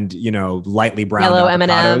demand, lightly brown yellow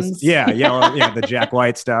avocados. M&Ms. Yeah. Yellow. Yeah. The Jack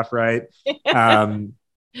White stuff. Right.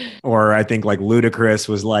 Or I think like Ludacris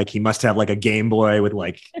was like, he must have like a Game Boy with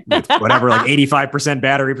whatever, like 85%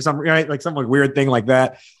 battery for something, right? Like some weird thing like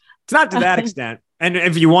that. It's not to that extent. And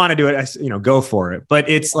if you want to do it, go for it. But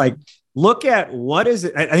it's like, look at what is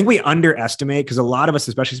it. I think we underestimate because a lot of us,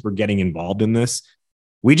 especially as we're getting involved in this,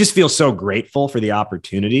 we just feel so grateful for the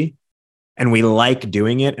opportunity and we like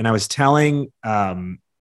doing it. And I was telling another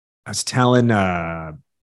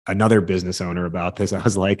business owner about this. I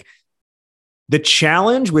was like, the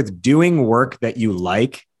challenge with doing work that you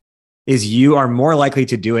like is you are more likely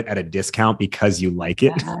to do it at a discount because you like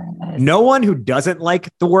it. Yes. No one who doesn't like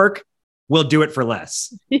the work will do it for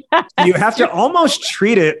less. Yes, you have to almost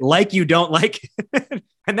treat it like you don't like it.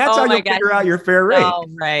 And that's how you'll figure out your fair rate. Oh,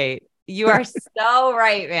 right. You are so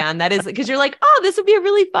right, man. That is because you're like, oh, this would be a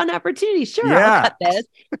really fun opportunity. Sure, yeah. I'll cut this.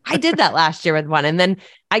 I did that last year with one. And then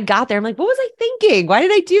I got there. I'm like, what was I thinking? Why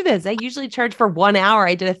did I do this? I usually charge for 1 hour.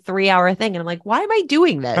 I did a 3-hour thing. And I'm like, why am I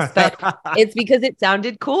doing this? But it's because it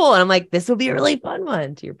sounded cool. And I'm like, this will be a really fun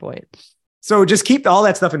one, to your point. So just keep all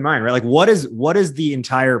that stuff in mind, right? Like what is the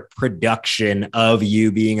entire production of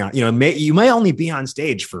you being on, you may only be on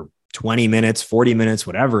stage for 20 minutes, 40 minutes,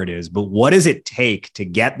 whatever it is, but what does it take to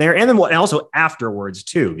get there? And then also afterwards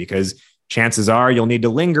too, because chances are you'll need to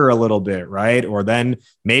linger a little bit, right? Or then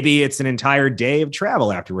maybe it's an entire day of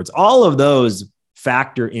travel afterwards. All of those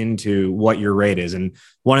factor into what your rate is. And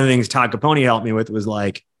one of the things Todd Capone helped me with was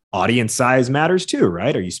like, audience size matters too,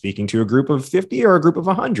 right? Are you speaking to a group of 50 or a group of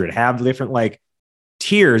 100? Have different like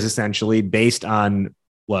tiers essentially based on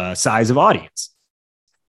size of audience.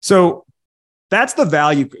 So that's the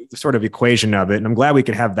value sort of equation of it. And I'm glad we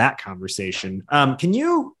could have that conversation. Can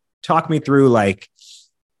you talk me through like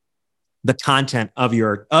the content of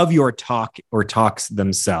your talk or talks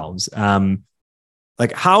themselves.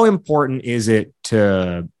 Like how important is it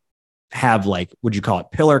to have like, would you call it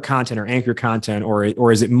pillar content or anchor content,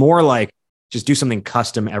 or is it more like just do something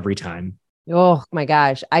custom every time? Oh my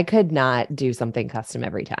gosh, I could not do something custom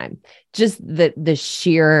every time. Just the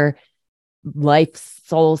sheer life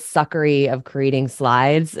soul suckery of creating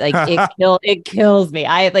slides, like it kills me.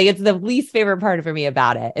 I like it's the least favorite part for me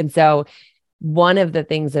about it. And so one of the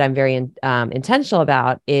things that I'm very intentional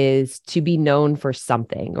about is to be known for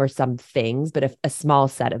something or some things, but a small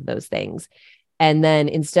set of those things. And then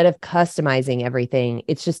instead of customizing everything,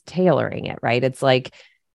 it's just tailoring it, right? It's like,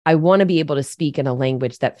 I want to be able to speak in a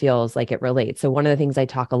language that feels like it relates. So one of the things I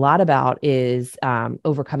talk a lot about is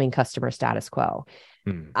overcoming customer status quo.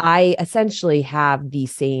 I essentially have the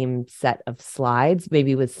same set of slides,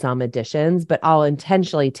 maybe with some additions, but I'll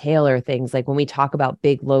intentionally tailor things. Like when we talk about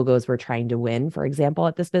big logos we're trying to win, for example,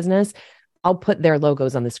 at this business, I'll put their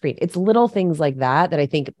logos on the screen. It's little things like that I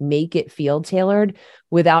think make it feel tailored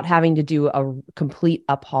without having to do a complete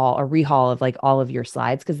a rehaul of like all of your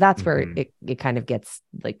slides. Cause that's where it kind of gets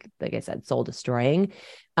like I said, soul destroying.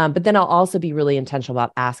 But then I'll also be really intentional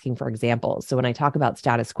about asking for examples. So when I talk about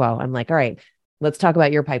status quo, I'm like, all right, let's talk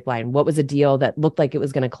about your pipeline. What was a deal that looked like it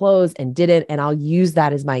was going to close and didn't? And I'll use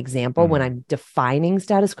that as my example when I'm defining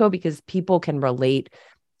status quo, because people can relate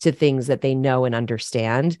to things that they know and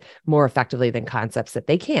understand more effectively than concepts that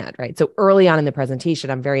they can't, right? So early on in the presentation,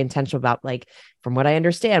 I'm very intentional about like, from what I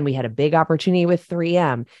understand, we had a big opportunity with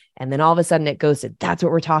 3M, and then all of a sudden it goes to, that's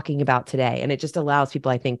what we're talking about today. And it just allows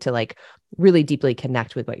people, I think, to like really deeply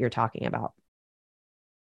connect with what you're talking about.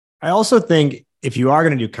 I also think if you are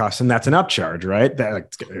going to do custom, that's an upcharge, right? That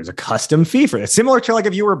like, there's a custom fee for it. Similar to like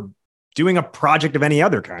if you were doing a project of any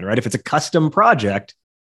other kind, right? If it's a custom project,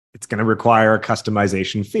 it's going to require a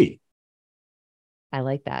customization fee. I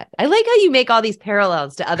like that. I like how you make all these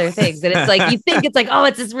parallels to other things. And it's like, you think it's like, oh,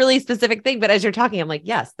 it's this really specific thing. But as you're talking, I'm like,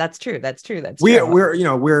 yes, that's true. That's true. That's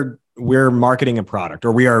true. We're marketing a product,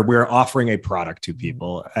 or we're offering a product to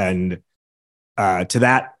people. And to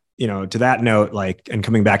that note, like, and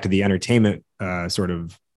coming back to the entertainment sort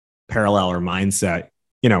of parallel or mindset,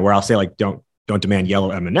 where I'll say like, don't demand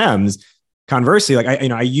yellow M&Ms. Conversely, like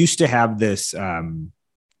I used to have this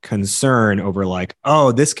concern over like,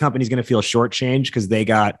 oh, this company's going to feel shortchanged because they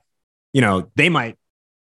got, they might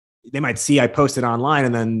see I posted online,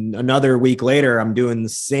 and then another week later I'm doing the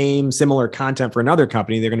same similar content for another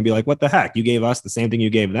company. They're going to be like, what the heck? You gave us the same thing you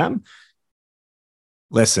gave them.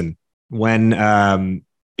 Listen, when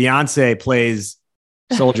Beyonce plays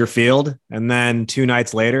Soldier Field and then 2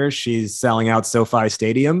 nights later she's selling out SoFi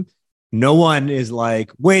Stadium, no one is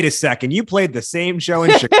like, wait a second, you played the same show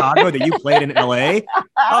in Chicago that you played in LA?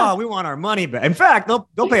 Oh, we want our money back. In fact,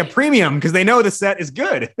 they'll pay a premium because they know the set is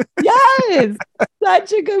good. Yes,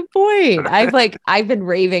 such a good point. I've been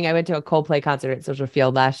raving. I went to a Coldplay concert at Social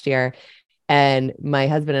Field last year, and my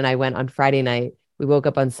husband and I went on Friday night. We woke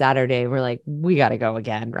up on Saturday and we're like, we got to go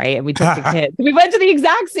again, right? And we took the kids. We went to the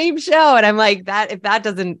exact same show, and I'm like, that if that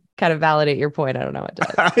doesn't kind of validate your point, I don't know what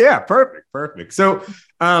does. Yeah, perfect. So,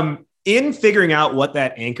 in figuring out what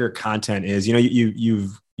that anchor content is,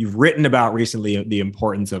 you've written about recently the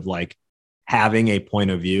importance of like having a point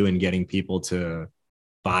of view and getting people to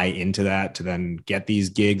buy into that to then get these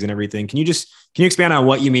gigs and everything. Can you expand on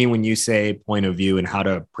what you mean when you say point of view and how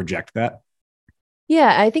to project that?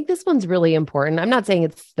 Yeah, I think this one's really important. I'm not saying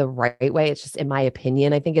it's the right way. It's just, in my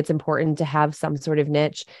opinion, I think it's important to have some sort of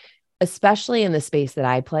niche, especially in the space that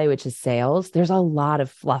I play, which is sales. There's a lot of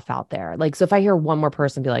fluff out there. Like, so if I hear one more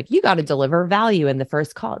person be like, you got to deliver value in the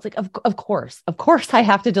first call, it's like, of course I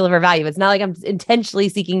have to deliver value. It's not like I'm intentionally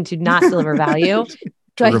seeking to not deliver value.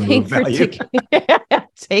 So I think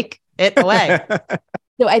take it away.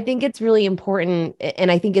 So I think it's really important.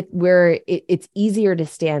 And I think it's easier to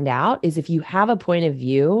stand out is if you have a point of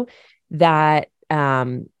view that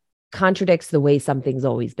contradicts the way something's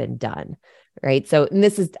always been done. Right. So, and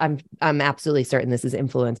this is, I'm absolutely certain this is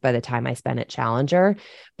influenced by the time I spent at Challenger.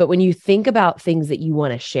 But when you think about things that you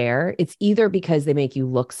want to share, it's either because they make you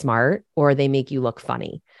look smart or they make you look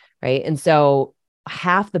funny. Right. And so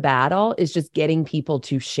half the battle is just getting people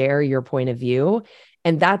to share your point of view.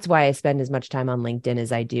 And that's why I spend as much time on LinkedIn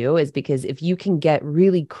as I do, is because if you can get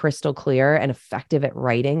really crystal clear and effective at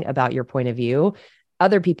writing about your point of view,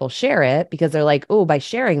 other people share it because they're like, oh, by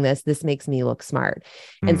sharing this makes me look smart.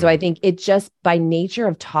 And so I think it just, by nature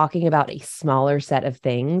of talking about a smaller set of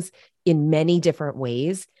things in many different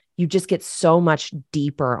ways, you just get so much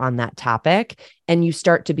deeper on that topic and you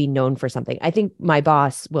start to be known for something. I think my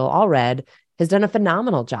boss, Will Allred, has done a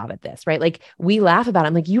phenomenal job at this, right? Like we laugh about it.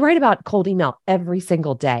 I'm like, you write about cold email every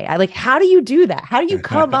single day. I like, how do you do that? How do you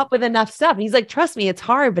come up with enough stuff? And he's like, trust me, it's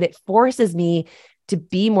hard, but it forces me to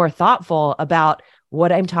be more thoughtful about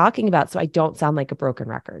what I'm talking about so I don't sound like a broken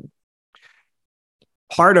record.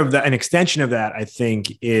 Part of that, an extension of that, I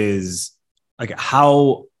think, is like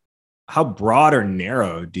how broad or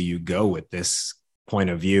narrow do you go with this point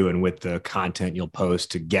of view and with the content you'll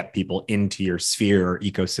post to get people into your sphere or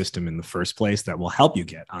ecosystem in the first place that will help you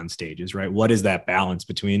get on stages, right? What is that balance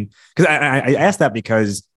between? Because I ask that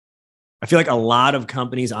because I feel like a lot of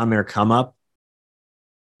companies on their come up,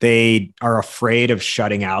 they are afraid of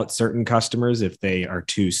shutting out certain customers if they are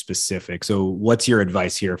too specific. So what's your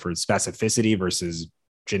advice here for specificity versus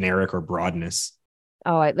generic or broadness?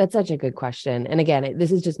 Oh, that's such a good question. And again,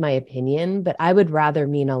 this is just my opinion, but I would rather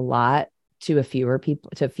mean a lot to fewer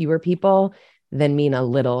people than mean a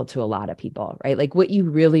little to a lot of people, right? Like what you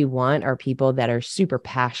really want are people that are super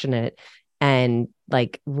passionate and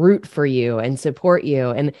like root for you and support you.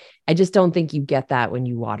 And I just don't think you get that when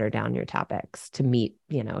you water down your topics to meet,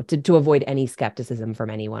 to avoid any skepticism from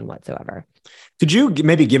anyone whatsoever. Could you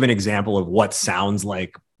maybe give an example of what sounds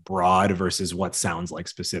like broad versus what sounds like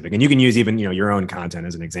specific? And you can use even, your own content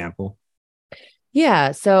as an example.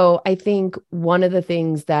 Yeah. So I think one of the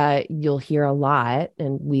things that you'll hear a lot,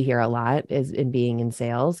 and we hear a lot is in being in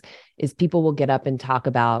sales, is people will get up and talk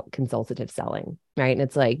about consultative selling, right? And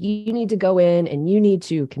it's like, you need to go in and you need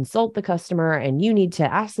to consult the customer and you need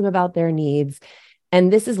to ask them about their needs.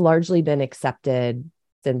 And this has largely been accepted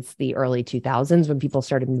since the early 2000s when people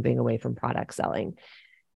started moving away from product selling.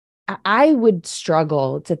 I would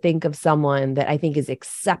struggle to think of someone that I think is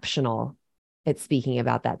exceptional at speaking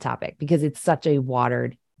about that topic because it's such a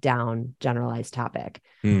watered down, generalized topic.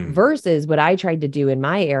 Versus what I tried to do in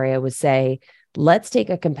my area was say, let's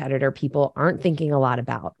take a competitor people aren't thinking a lot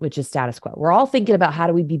about, which is status quo. We're all thinking about how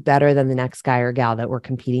do we be better than the next guy or gal that we're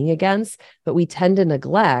competing against, but we tend to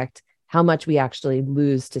neglect how much we actually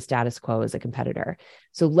lose to status quo as a competitor.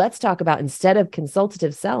 So let's talk about, instead of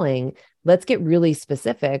consultative selling, let's get really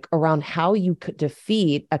specific around how you could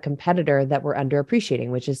defeat a competitor that we're underappreciating,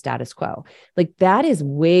 which is status quo. Like that is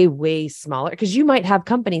way, way smaller because you might have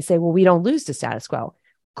companies say, well, we don't lose to status quo.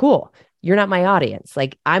 Cool. You're not my audience.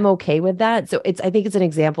 Like I'm okay with that. So I think it's an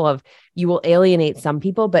example of you will alienate some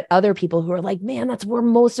people, but other people who are like, man, that's where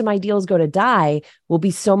most of my deals go to die will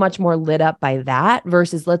be so much more lit up by that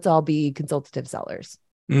versus let's all be consultative sellers.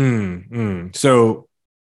 So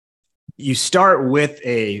you start with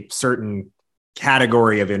a certain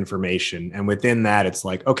category of information. And within that, it's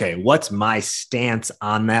like, okay, what's my stance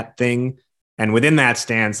on that thing? And within that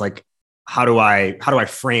stance, like, how do I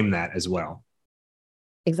frame that as well?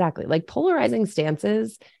 Exactly. Like polarizing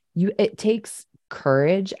stances, it takes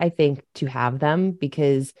courage, I think, to have them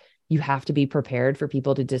because you have to be prepared for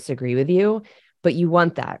people to disagree with you, but you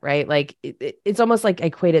want that, right? Like it's almost like I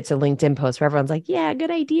equate it to LinkedIn posts where everyone's like, yeah,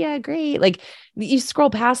 good idea. Great. Like you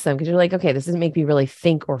scroll past them because you're like, okay, this doesn't make me really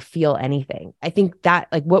think or feel anything. I think that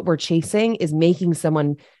like what we're chasing is making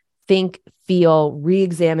someone think, feel,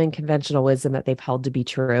 re-examine conventional wisdom that they've held to be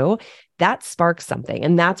true. That sparks something.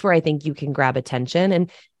 And that's where I think you can grab attention.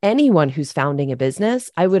 And anyone who's founding a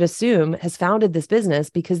business, I would assume, has founded this business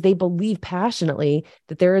because they believe passionately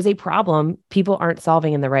that there is a problem people aren't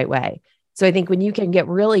solving in the right way. So I think when you can get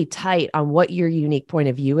really tight on what your unique point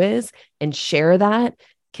of view is and share that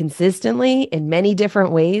consistently in many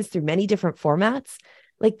different ways through many different formats,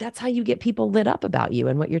 like that's how you get people lit up about you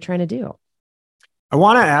and what you're trying to do. I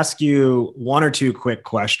want to ask you one or two quick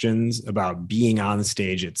questions about being on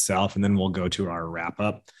stage itself, and then we'll go to our wrap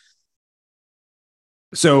up.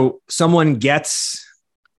 So someone gets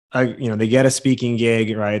they get a speaking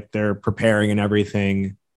gig, right? They're preparing and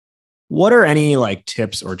everything. What are any like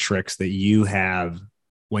tips or tricks that you have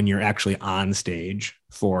when you're actually on stage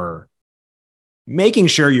for making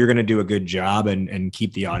sure you're going to do a good job and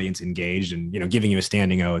keep the audience engaged and, giving you a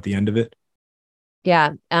standing O at the end of it?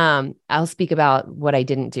 Yeah. I'll speak about what I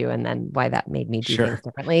didn't do and then why that made me do things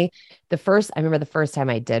differently. I remember the first time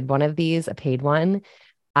I did one of these, a paid one,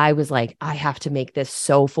 I was like, I have to make this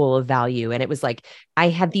so full of value. And it was like, I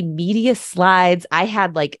had the media slides. I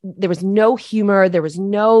had there was no humor. There was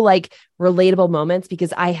no relatable moments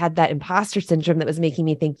because I had that imposter syndrome that was making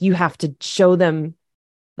me think you have to show them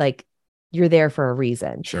you're there for a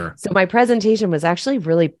reason. Sure. So my presentation was actually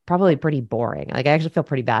probably pretty boring. I actually feel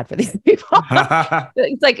pretty bad for these people.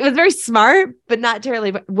 It was very smart, but not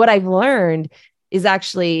terribly. But what I've learned is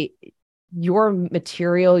actually your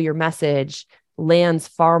material, your message lands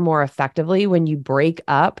far more effectively when you break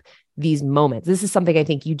up these moments. This is something I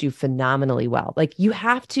think you do phenomenally well. Like you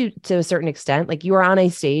have to a certain extent, like you are on a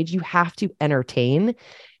stage, you have to entertain.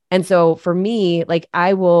 And so for me, like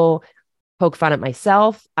I will poke fun at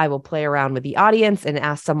myself. I will play around with the audience and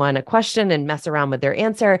ask someone a question and mess around with their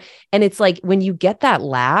answer. And it's like when you get that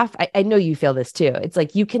laugh, I know you feel this too. It's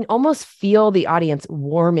like you can almost feel the audience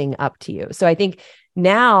warming up to you. So I think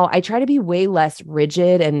now I try to be way less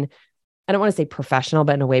rigid and I don't want to say professional,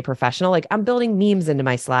 but in a way professional. Like I'm building memes into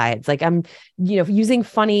my slides. Like I'm, using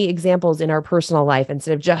funny examples in our personal life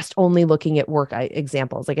instead of just only looking at work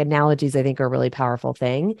examples. Like analogies, I think are a really powerful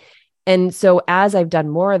thing. And so as I've done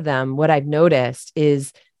more of them, what I've noticed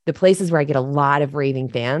is the places where I get a lot of raving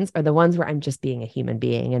fans are the ones where I'm just being a human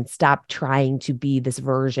being and stop trying to be this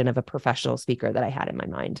version of a professional speaker that I had in my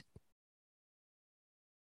mind.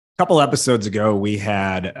 A couple episodes ago, we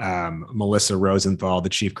had Melissa Rosenthal, the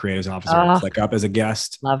chief creative officer at ClickUp, as a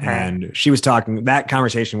guest. Love her. And she was talking, that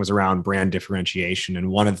conversation was around brand differentiation. And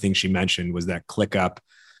one of the things she mentioned was that ClickUp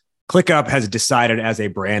has decided as a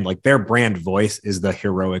brand, like their brand voice is the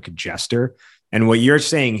heroic jester. And what you're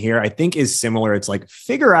saying here, I think is similar. It's like,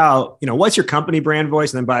 figure out, what's your company brand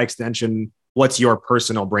voice? And then by extension, what's your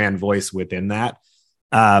personal brand voice within that?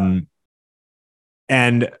 And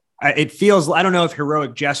it feels, I don't know if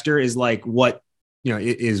heroic jester is like what,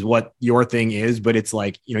 is what your thing is, but it's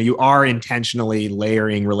like, you are intentionally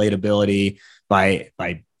layering relatability by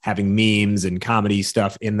having memes and comedy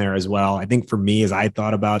stuff in there as well. I think for me, as I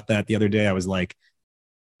thought about that the other day, I was like,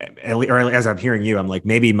 or as I'm hearing you, I'm like,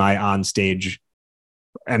 maybe my on stage,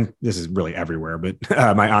 and this is really everywhere, but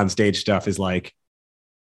my on stage stuff is like,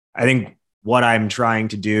 I think what I'm trying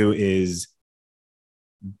to do is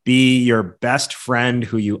be your best friend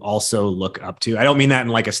who you also look up to. I don't mean that in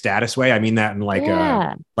like a status way. I mean that in like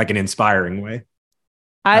an inspiring way.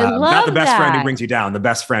 I love not the best that. friend who brings you down, the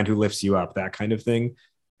best friend who lifts you up, that kind of thing.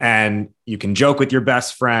 And you can joke with your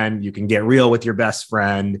best friend. You can get real with your best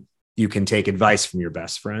friend. You can take advice from your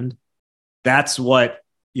best friend. That's what,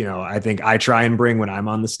 I think I try and bring when I'm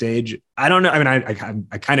on the stage. I don't know. I mean,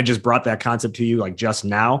 I kind of just brought that concept to you like just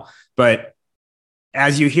now, but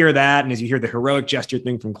as you hear that, and as you hear the heroic gesture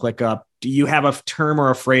thing from ClickUp, do you have a term or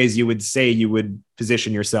a phrase you would say you would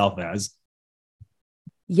position yourself as?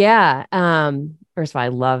 Yeah. First of all, I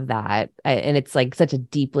love that. And it's like such a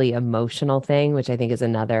deeply emotional thing, which I think is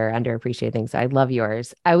another underappreciated thing. So I love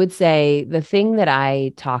yours. I would say the thing that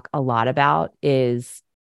I talk a lot about is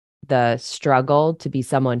the struggle to be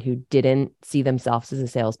someone who didn't see themselves as a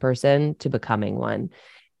salesperson to becoming one.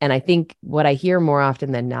 And I think what I hear more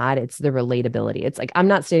often than not, it's the relatability. It's like, I'm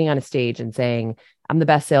not standing on a stage and saying, I'm the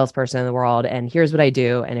best salesperson in the world, and here's what I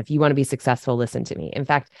do. And if you want to be successful, listen to me. In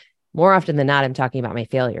fact, more often than not, I'm talking about my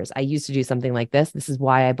failures. I used to do something like this. This is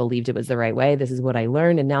why I believed it was the right way. This is what I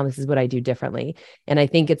learned. And now this is what I do differently. And I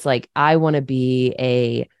think it's like, I want to be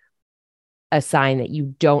a sign that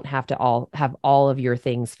you don't have to have all of your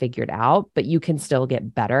things figured out, but you can still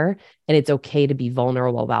get better. And it's okay to be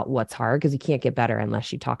vulnerable about what's hard, because you can't get better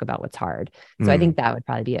unless you talk about what's hard. So I think that would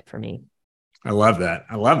probably be it for me. I love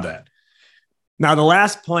that. Now, the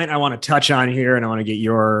last point I want to touch on here, and I want to get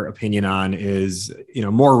your opinion on, is,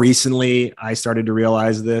 more recently, I started to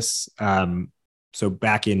realize this. So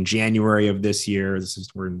back in January of this year,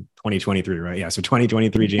 we're in 2023, right? Yeah. So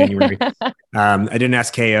 2023, January, I did an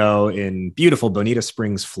SKO in beautiful Bonita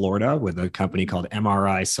Springs, Florida, with a company called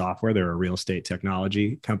MRI Software. They're a real estate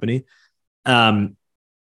technology company. And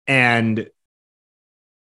I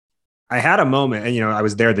had a moment, and, I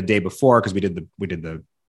was there the day before because we did the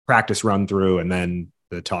practice run through, and then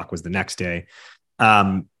the talk was the next day.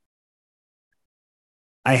 I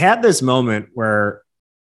had this moment where,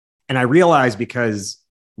 and I realized, because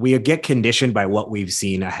we get conditioned by what we've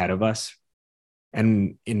seen ahead of us.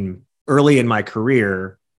 And early in my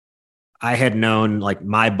career, I had known like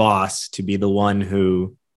my boss to be the one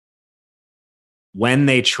who, when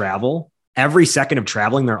they travel, every second of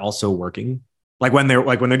traveling, they're also working. Like when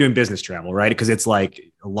they're doing business travel, right? Because it's like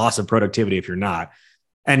a loss of productivity if you're not.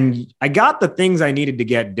 And I got the things I needed to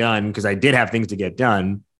get done, because I did have things to get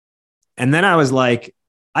done. And then I was like,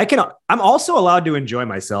 I'm also allowed to enjoy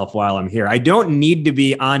myself while I'm here. I don't need to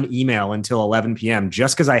be on email until 11 p.m.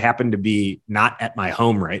 just because I happen to be not at my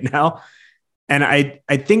home right now. And I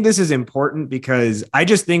think this is important, because I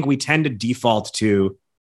just think we tend to default to,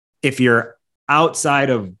 if you're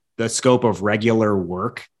outside of the scope of regular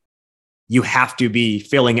work, you have to be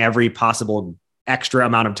filling every possible extra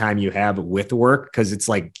amount of time you have with work, because it's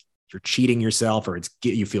like you're cheating yourself, or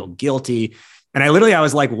you feel guilty. And I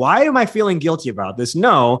was like, why am I feeling guilty about this?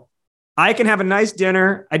 No, I can have a nice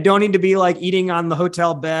dinner. I don't need to be like eating on the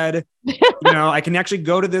hotel bed. I can actually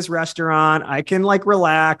go to this restaurant. I can like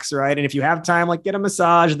relax, right? And if you have time, like get a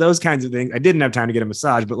massage, those kinds of things. I didn't have time to get a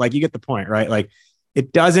massage, but like you get the point, right? Like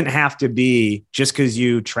it doesn't have to be just because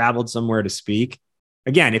you traveled somewhere to speak.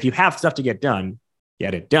 Again, if you have stuff to get done,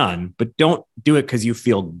 get it done, but don't do it because you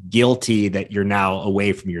feel guilty that you're now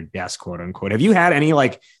away from your desk, quote unquote. Have you had any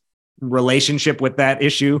like relationship with that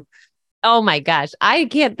issue? Oh my gosh. I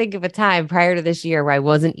can't think of a time prior to this year where I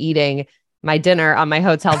wasn't eating my dinner on my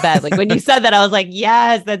hotel bed. Like when you said that, I was like,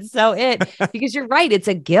 yes, that's so it. Because you're right. It's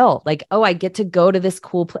a guilt. Like, oh, I get to go to this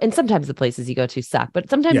cool place. And sometimes the places you go to suck, but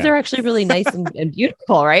sometimes they're actually really nice and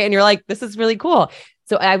beautiful. Right. And you're like, this is really cool.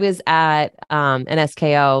 So I was at an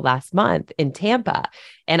SKO last month in Tampa,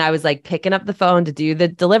 and I was like picking up the phone to do the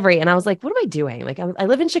delivery. And I was like, what am I doing? Like, I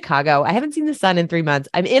live in Chicago. I haven't seen the sun in 3 months.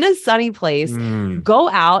 I'm in a sunny place. Go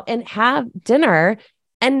out and have dinner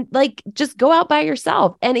and like just go out by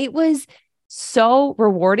yourself. And it was so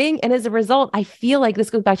rewarding. And as a result, I feel like this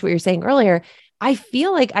goes back to what you were saying earlier. I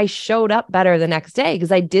feel like I showed up better the next day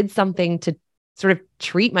because I did something to sort of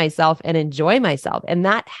treat myself and enjoy myself. And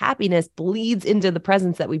that happiness bleeds into the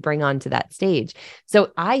presence that we bring onto that stage.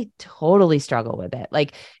 So I totally struggle with it.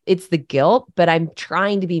 Like it's the guilt, but I'm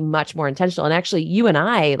trying to be much more intentional. And actually you and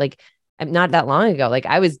I, like not that long ago, like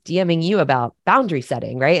I was DMing you about boundary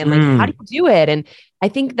setting, right? And like, how do you do it? And I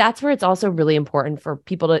think that's where it's also really important for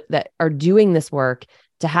people that are doing this work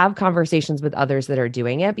to have conversations with others that are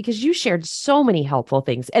doing it, because you shared so many helpful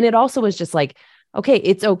things. And it also was just like, okay,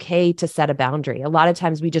 it's okay to set a boundary. A lot of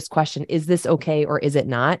times we just question, is this okay or is it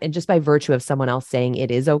not? And just by virtue of someone else saying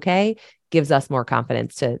it is okay gives us more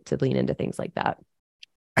confidence to lean into things like that.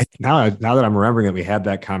 Now that I'm remembering that we had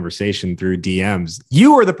that conversation through DMs,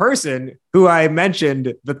 you were the person who I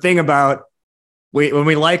mentioned the thing about when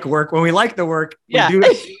we like work, when we like the work, yeah. we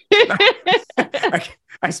do.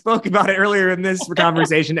 I spoke about it earlier in this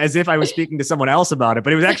conversation as if I was speaking to someone else about it,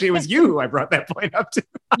 but it was you who I brought that point up to.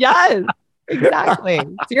 Yes. Exactly.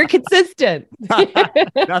 So you're consistent.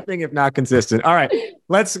 Nothing if not consistent. All right,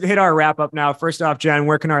 let's hit our wrap up now. First off, Jen,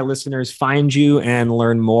 where can our listeners find you and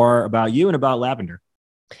learn more about you and about Lavender?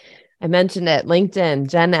 I mentioned it, LinkedIn,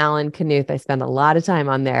 Jen Allen-Knuth. I spend a lot of time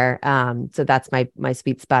on there. So that's my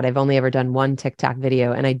sweet spot. I've only ever done one TikTok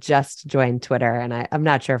video and I just joined Twitter and I'm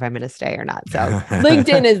not sure if I'm going to stay or not. So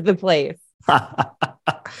LinkedIn is the place.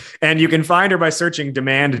 And you can find her by searching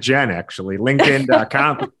Demand Jen, actually,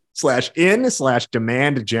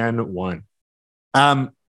 linkedin.com/in/demand gen1.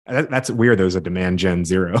 That's weird. There was a Demand Gen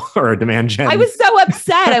 0 or a Demand Gen. I was so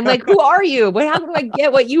upset. I'm like, who are you? How do I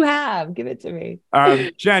get what you have? Give it to me.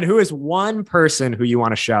 Jen, who is one person who you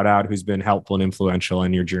want to shout out who's been helpful and influential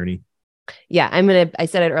in your journey? Yeah, I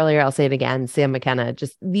said it earlier. I'll say it again. Sam McKenna,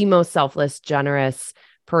 just the most selfless, generous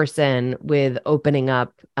person with opening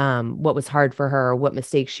up what was hard for her, what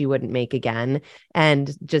mistakes she wouldn't make again,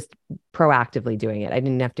 and just proactively doing it. I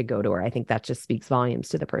didn't have to go to her. I think that just speaks volumes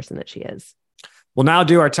to the person that she is. We'll now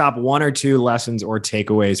do our top 1 or 2 lessons or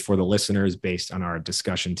takeaways for the listeners based on our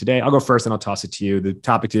discussion today. I'll go first and I'll toss it to you. The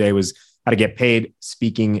topic today was how to get paid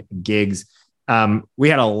speaking gigs. We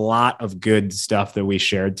had a lot of good stuff that we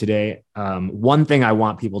shared today. One thing I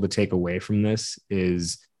want people to take away from this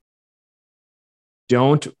is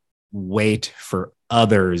don't wait for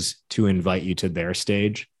others to invite you to their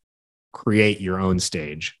stage. Create your own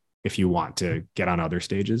stage if you want to get on other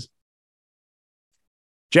stages.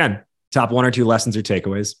 Jen, top 1 or 2 lessons or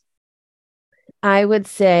takeaways? I would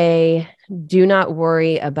say do not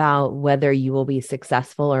worry about whether you will be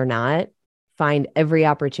successful or not. Find every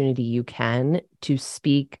opportunity you can to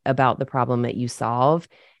speak about the problem that you solve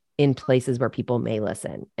in places where people may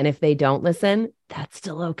listen. And if they don't listen, that's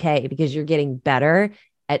still okay because you're getting better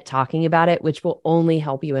at talking about it, which will only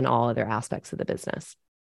help you in all other aspects of the business.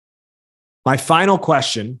 My final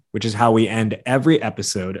question, which is how we end every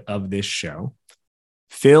episode of this show.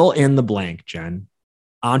 Fill in the blank, Jen.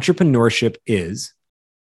 Entrepreneurship is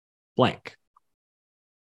blank.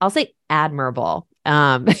 I'll say admirable.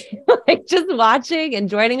 Like just watching and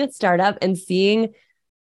joining a startup and seeing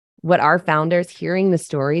what our founders, hearing the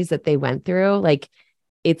stories that they went through, like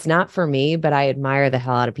it's not for me, but I admire the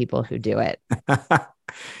hell out of people who do it.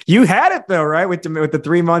 You had it though, right? With the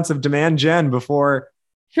 3 months of Demand Gen before.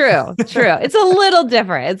 True. It's a little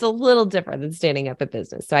different. It's a little different than standing up a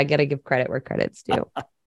business. So I got to give credit where credit's due.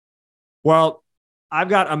 Well, I've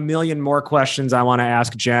got a million more questions I want to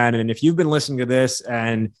ask Jen. And if you've been listening to this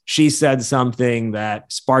and she said something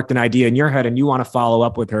that sparked an idea in your head and you want to follow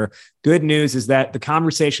up with her, good news is that the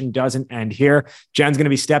conversation doesn't end here. Jen's going to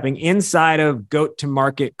be stepping inside of Goat to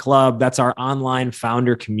Market Club. That's our online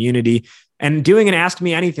founder community, and doing an Ask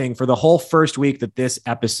Me Anything for the whole first week that this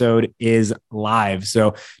episode is live.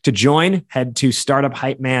 So to join, head to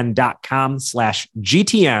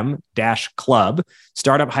startuphypeman.com/GTM-club,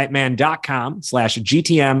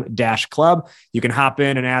 startuphypeman.com/GTM-club. You can hop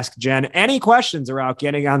in and ask Jen any questions around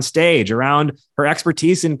getting on stage, around her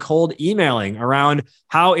expertise in cold emailing, around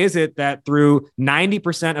how is it that through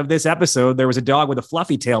 90% of this episode, there was a dog with a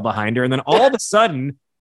fluffy tail behind her. And then all of a sudden,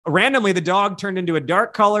 randomly, the dog turned into a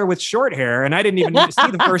dark color with short hair, and I didn't even need to see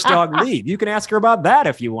the first dog leave. You can ask her about that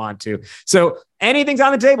if you want to. So anything's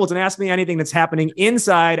on the table. It's an Ask Me Anything that's happening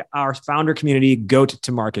inside our founder community, Goat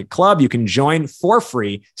to Market Club. You can join for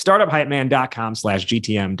free,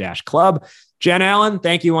 startuphypeman.com/GTM-club. Jen Allen,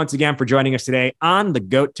 thank you once again for joining us today on the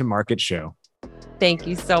Goat to Market Show. Thank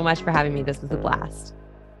you so much for having me. This was a blast.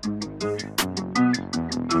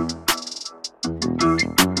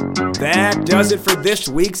 That does it for this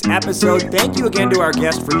week's episode. Thank you again to our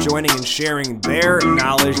guests for joining and sharing their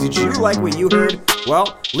knowledge. Did you like what you heard?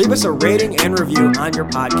 Well, leave us a rating and review on your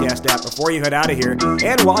podcast app before you head out of here.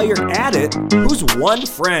 And while you're at it, who's one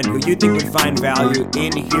friend who you think would find value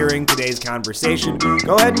in hearing today's conversation?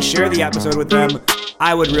 Go ahead and share the episode with them.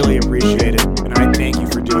 I would really appreciate it, and I thank you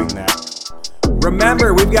for doing that.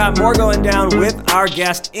 Remember, we've got more going down with our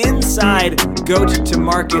guest inside Goat to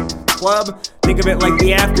Market Club. Think of it like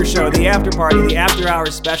the after show, the after party, the after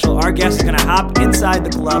hours special. Our guest is going to hop inside the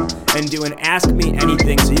club and do an Ask Me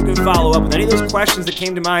Anything. So you can follow up with any of those questions that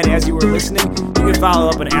came to mind as you were listening. You can follow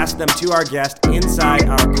up and ask them to our guest inside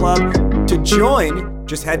our club. To join,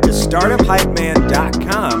 just head to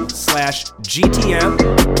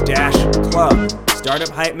startuphypeman.com/GTM-club.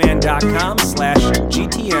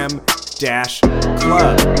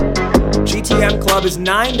 startuphypeman.com/GTM-club. GTM Club is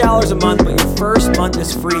 $9 a month, but your first month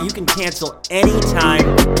is free. You can cancel anytime,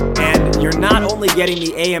 and you're not only getting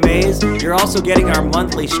the AMAs, you're also getting our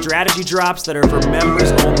monthly strategy drops that are for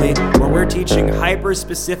members only, where we're teaching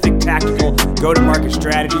hyper-specific tactical go-to-market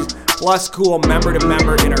strategies, plus cool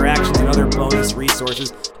member-to-member interactions and other bonus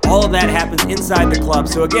resources. All of that happens inside the club.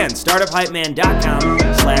 So again,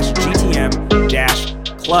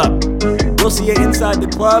 startuphypeman.com/GTM-club. We'll see you inside the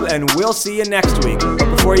club, and we'll see you next week. But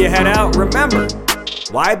before you head out, remember,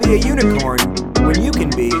 why be a unicorn when you can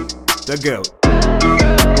be the GOAT?